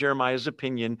 It's not Jeremiah's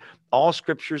opinion. All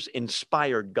scriptures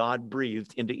inspired, God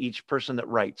breathed into each person that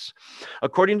writes.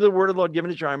 According to the word of the Lord given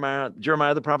to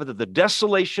Jeremiah the prophet, that the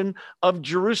desolation of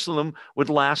Jerusalem would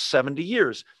last 70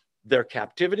 years. Their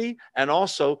captivity, and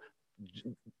also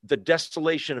the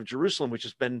desolation of Jerusalem, which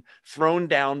has been thrown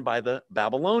down by the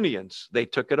Babylonians. They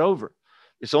took it over.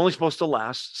 It's only supposed to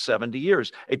last 70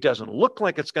 years. It doesn't look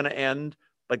like it's going to end,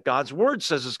 but God's word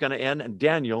says it's going to end, and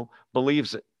Daniel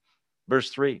believes it.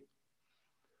 Verse 3.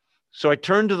 So I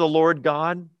turned to the Lord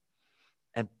God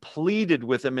and pleaded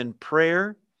with him in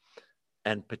prayer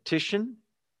and petition,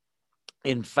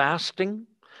 in fasting,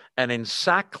 and in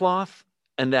sackcloth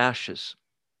and ashes.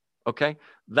 Okay?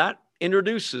 That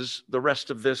introduces the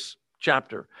rest of this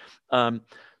chapter.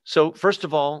 So first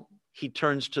of all, he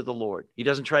turns to the Lord. He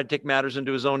doesn't try to take matters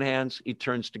into his own hands. He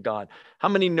turns to God. How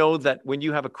many know that when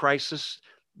you have a crisis,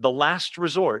 the last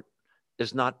resort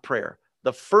is not prayer?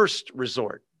 The first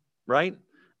resort, right,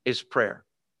 is prayer.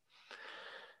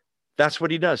 That's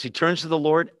what he does. He turns to the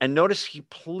Lord, and notice he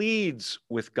pleads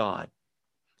with God.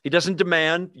 He doesn't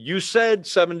demand, you said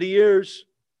 70 years,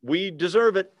 we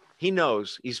deserve it. He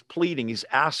knows. He's pleading. He's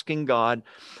asking God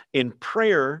in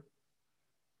prayer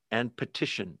and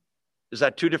petition. Is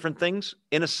that two different things?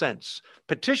 In a sense.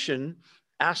 Petition,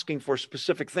 asking for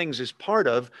specific things, is part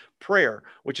of prayer,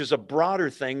 which is a broader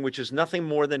thing, which is nothing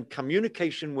more than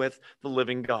communication with the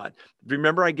living God.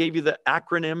 Remember, I gave you the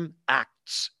acronym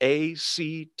ACTS,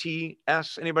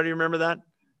 A-C-T-S. Anybody remember that?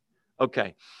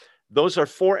 Okay. Those are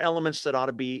four elements that ought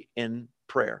to be in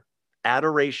prayer.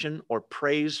 Adoration or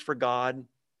praise for God,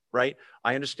 right?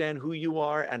 I understand who you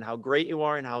are and how great you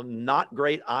are and how not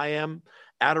great I am.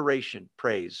 Adoration,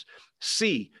 praise.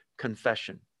 C,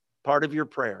 confession, part of your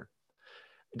prayer.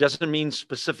 It doesn't mean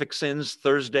specific sins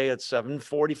Thursday at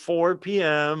 7:44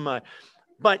 p.m.,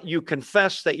 but you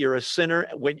confess that you're a sinner.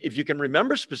 If you can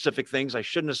remember specific things, I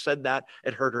shouldn't have said that.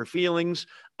 It hurt her feelings.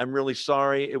 I'm really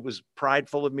sorry. It was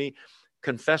prideful of me.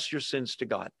 Confess your sins to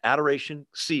God. Adoration.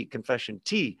 C, confession.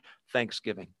 T,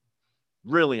 thanksgiving.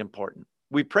 Really important.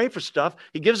 We pray for stuff.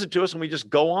 He gives it to us and we just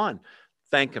go on.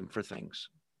 Thank him for things.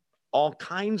 All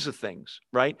kinds of things,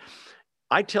 right?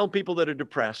 I tell people that are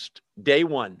depressed, day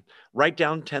one, write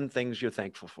down 10 things you're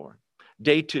thankful for.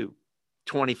 Day two,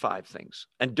 25 things.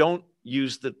 And don't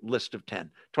use the list of 10,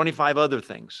 25 other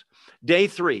things. Day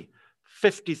three,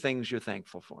 50 things you're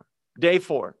thankful for. Day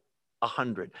four,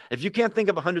 100. If you can't think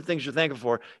of 100 things you're thankful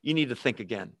for, you need to think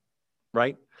again,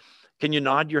 right? Can you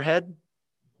nod your head?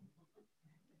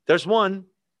 There's one.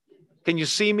 Can you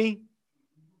see me?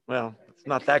 Well, it's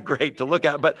not that great to look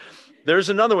at, but there's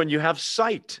another one. You have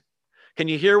sight. Can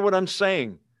you hear what I'm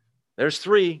saying? There's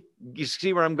three. You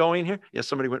see where I'm going here? Yes,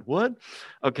 somebody went, what?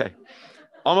 Okay.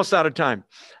 Almost out of time.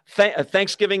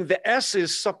 Thanksgiving, the S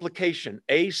is supplication,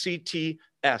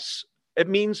 A-C-T-S. It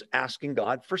means asking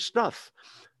God for stuff.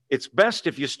 It's best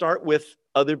if you start with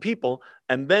other people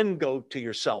and then go to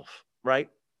yourself, right?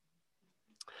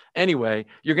 Anyway,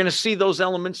 you're going to see those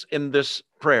elements in this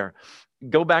prayer.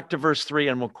 Go back to verse 3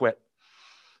 and we'll quit.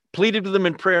 Pleaded with them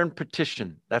in prayer and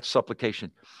petition. That's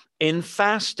supplication. In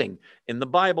fasting. In the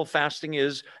Bible, fasting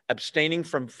is abstaining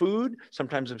from food,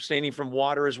 sometimes abstaining from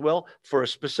water as well, for a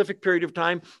specific period of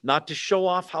time, not to show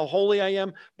off how holy I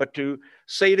am, but to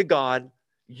say to God,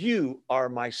 you are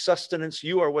my sustenance.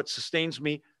 You are what sustains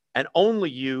me, and only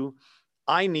you.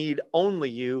 I need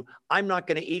only you. I'm not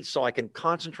going to eat so I can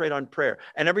concentrate on prayer.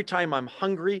 And every time I'm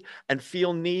hungry and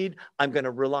feel need, I'm going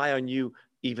to rely on you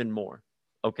even more.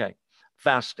 Okay,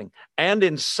 fasting. And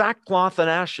in sackcloth and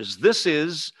ashes. This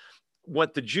is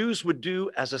what the Jews would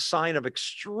do as a sign of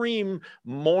extreme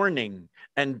mourning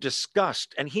and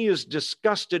disgust. And he is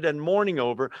disgusted and mourning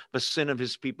over the sin of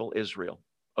his people, Israel.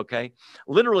 Okay,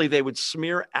 literally, they would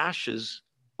smear ashes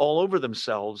all over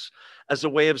themselves as a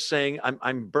way of saying,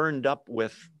 I'm burned up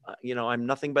with, I'm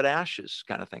nothing but ashes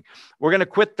kind of thing. We're going to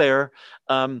quit there.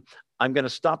 I'm going to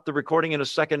stop the recording in a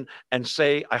second and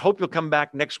say, I hope you'll come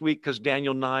back next week because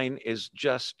Daniel 9 is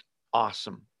just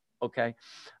awesome. Okay.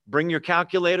 Bring your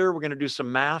calculator. We're going to do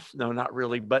some math. No, not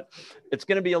really, but it's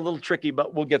going to be a little tricky,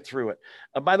 but we'll get through it.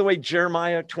 By the way,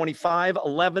 Jeremiah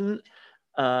 25:11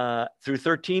 through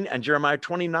 13 and Jeremiah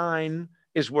 29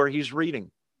 is where he's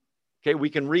reading. Okay, we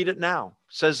can read it now.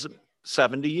 It says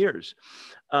 70 years.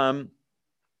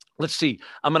 Let's see.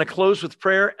 I'm going to close with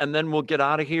prayer and then we'll get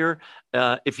out of here.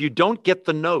 If you don't get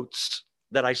the notes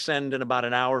that I send in about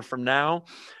an hour from now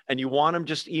and you want them,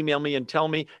 just email me and tell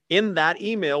me. In that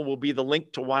email will be the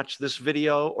link to watch this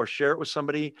video or share it with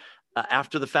somebody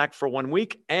after the fact for 1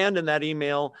 week. And in that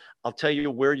email, I'll tell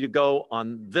you where you go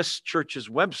on this church's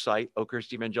website,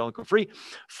 Oakhurst Evangelical Free,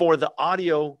 for the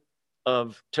audio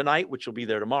of tonight, which will be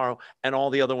there tomorrow, and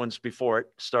all the other ones before it,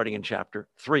 starting in chapter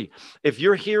 3. If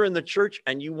you're here in the church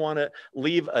and you want to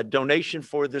leave a donation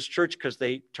for this church because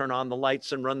they turn on the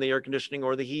lights and run the air conditioning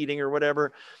or the heating or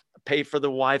whatever, pay for the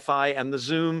Wi-Fi and the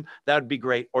Zoom, that would be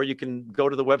great. Or you can go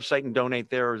to the website and donate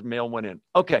there or mail one in.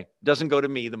 Okay, doesn't go to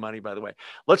me, the money, by the way.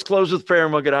 Let's close with prayer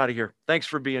and we'll get out of here. Thanks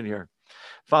for being here.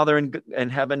 Father in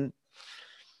heaven,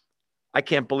 I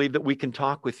can't believe that we can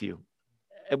talk with you.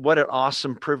 What an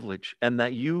awesome privilege, and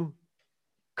that you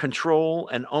control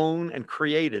and own and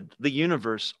created the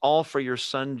universe all for your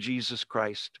son, Jesus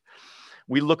Christ.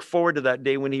 We look forward to that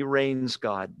day when he reigns,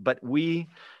 God. But we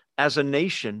as a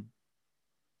nation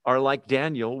are like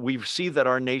Daniel. We see that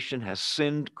our nation has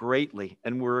sinned greatly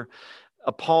and we're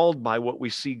appalled by what we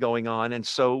see going on. And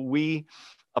so we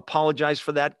apologize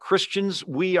for that. Christians,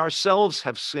 we ourselves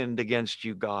have sinned against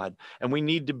you, God, and we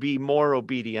need to be more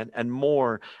obedient and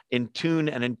more in tune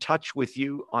and in touch with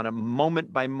you on a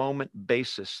moment by moment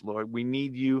basis, Lord. We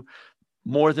need you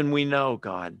more than we know,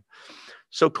 God.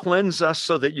 So cleanse us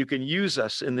so that you can use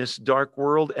us in this dark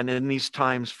world and in these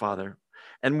times, Father.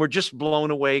 And we're just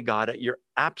blown away, God, at your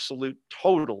absolute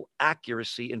total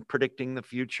accuracy in predicting the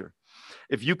future.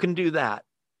 If you can do that,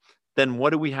 then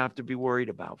what do we have to be worried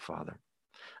about, Father?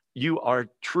 You are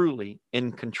truly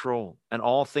in control, and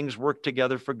all things work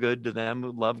together for good to them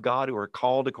who love God, who are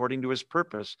called according to his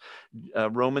purpose.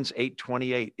 Romans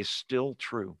 8:28 is still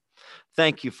true.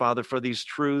 Thank you, Father, for these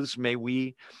truths. May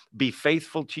we be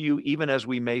faithful to you even as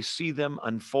we may see them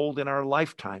unfold in our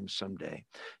lifetime someday.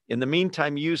 In the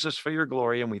meantime, use us for your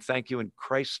glory, and we thank you in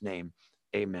Christ's name.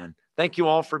 Amen. Thank you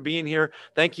all for being here.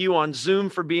 Thank you on Zoom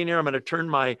for being here. I'm going to turn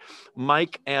my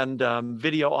mic and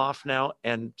video off now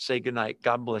and say goodnight.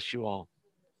 God bless you all.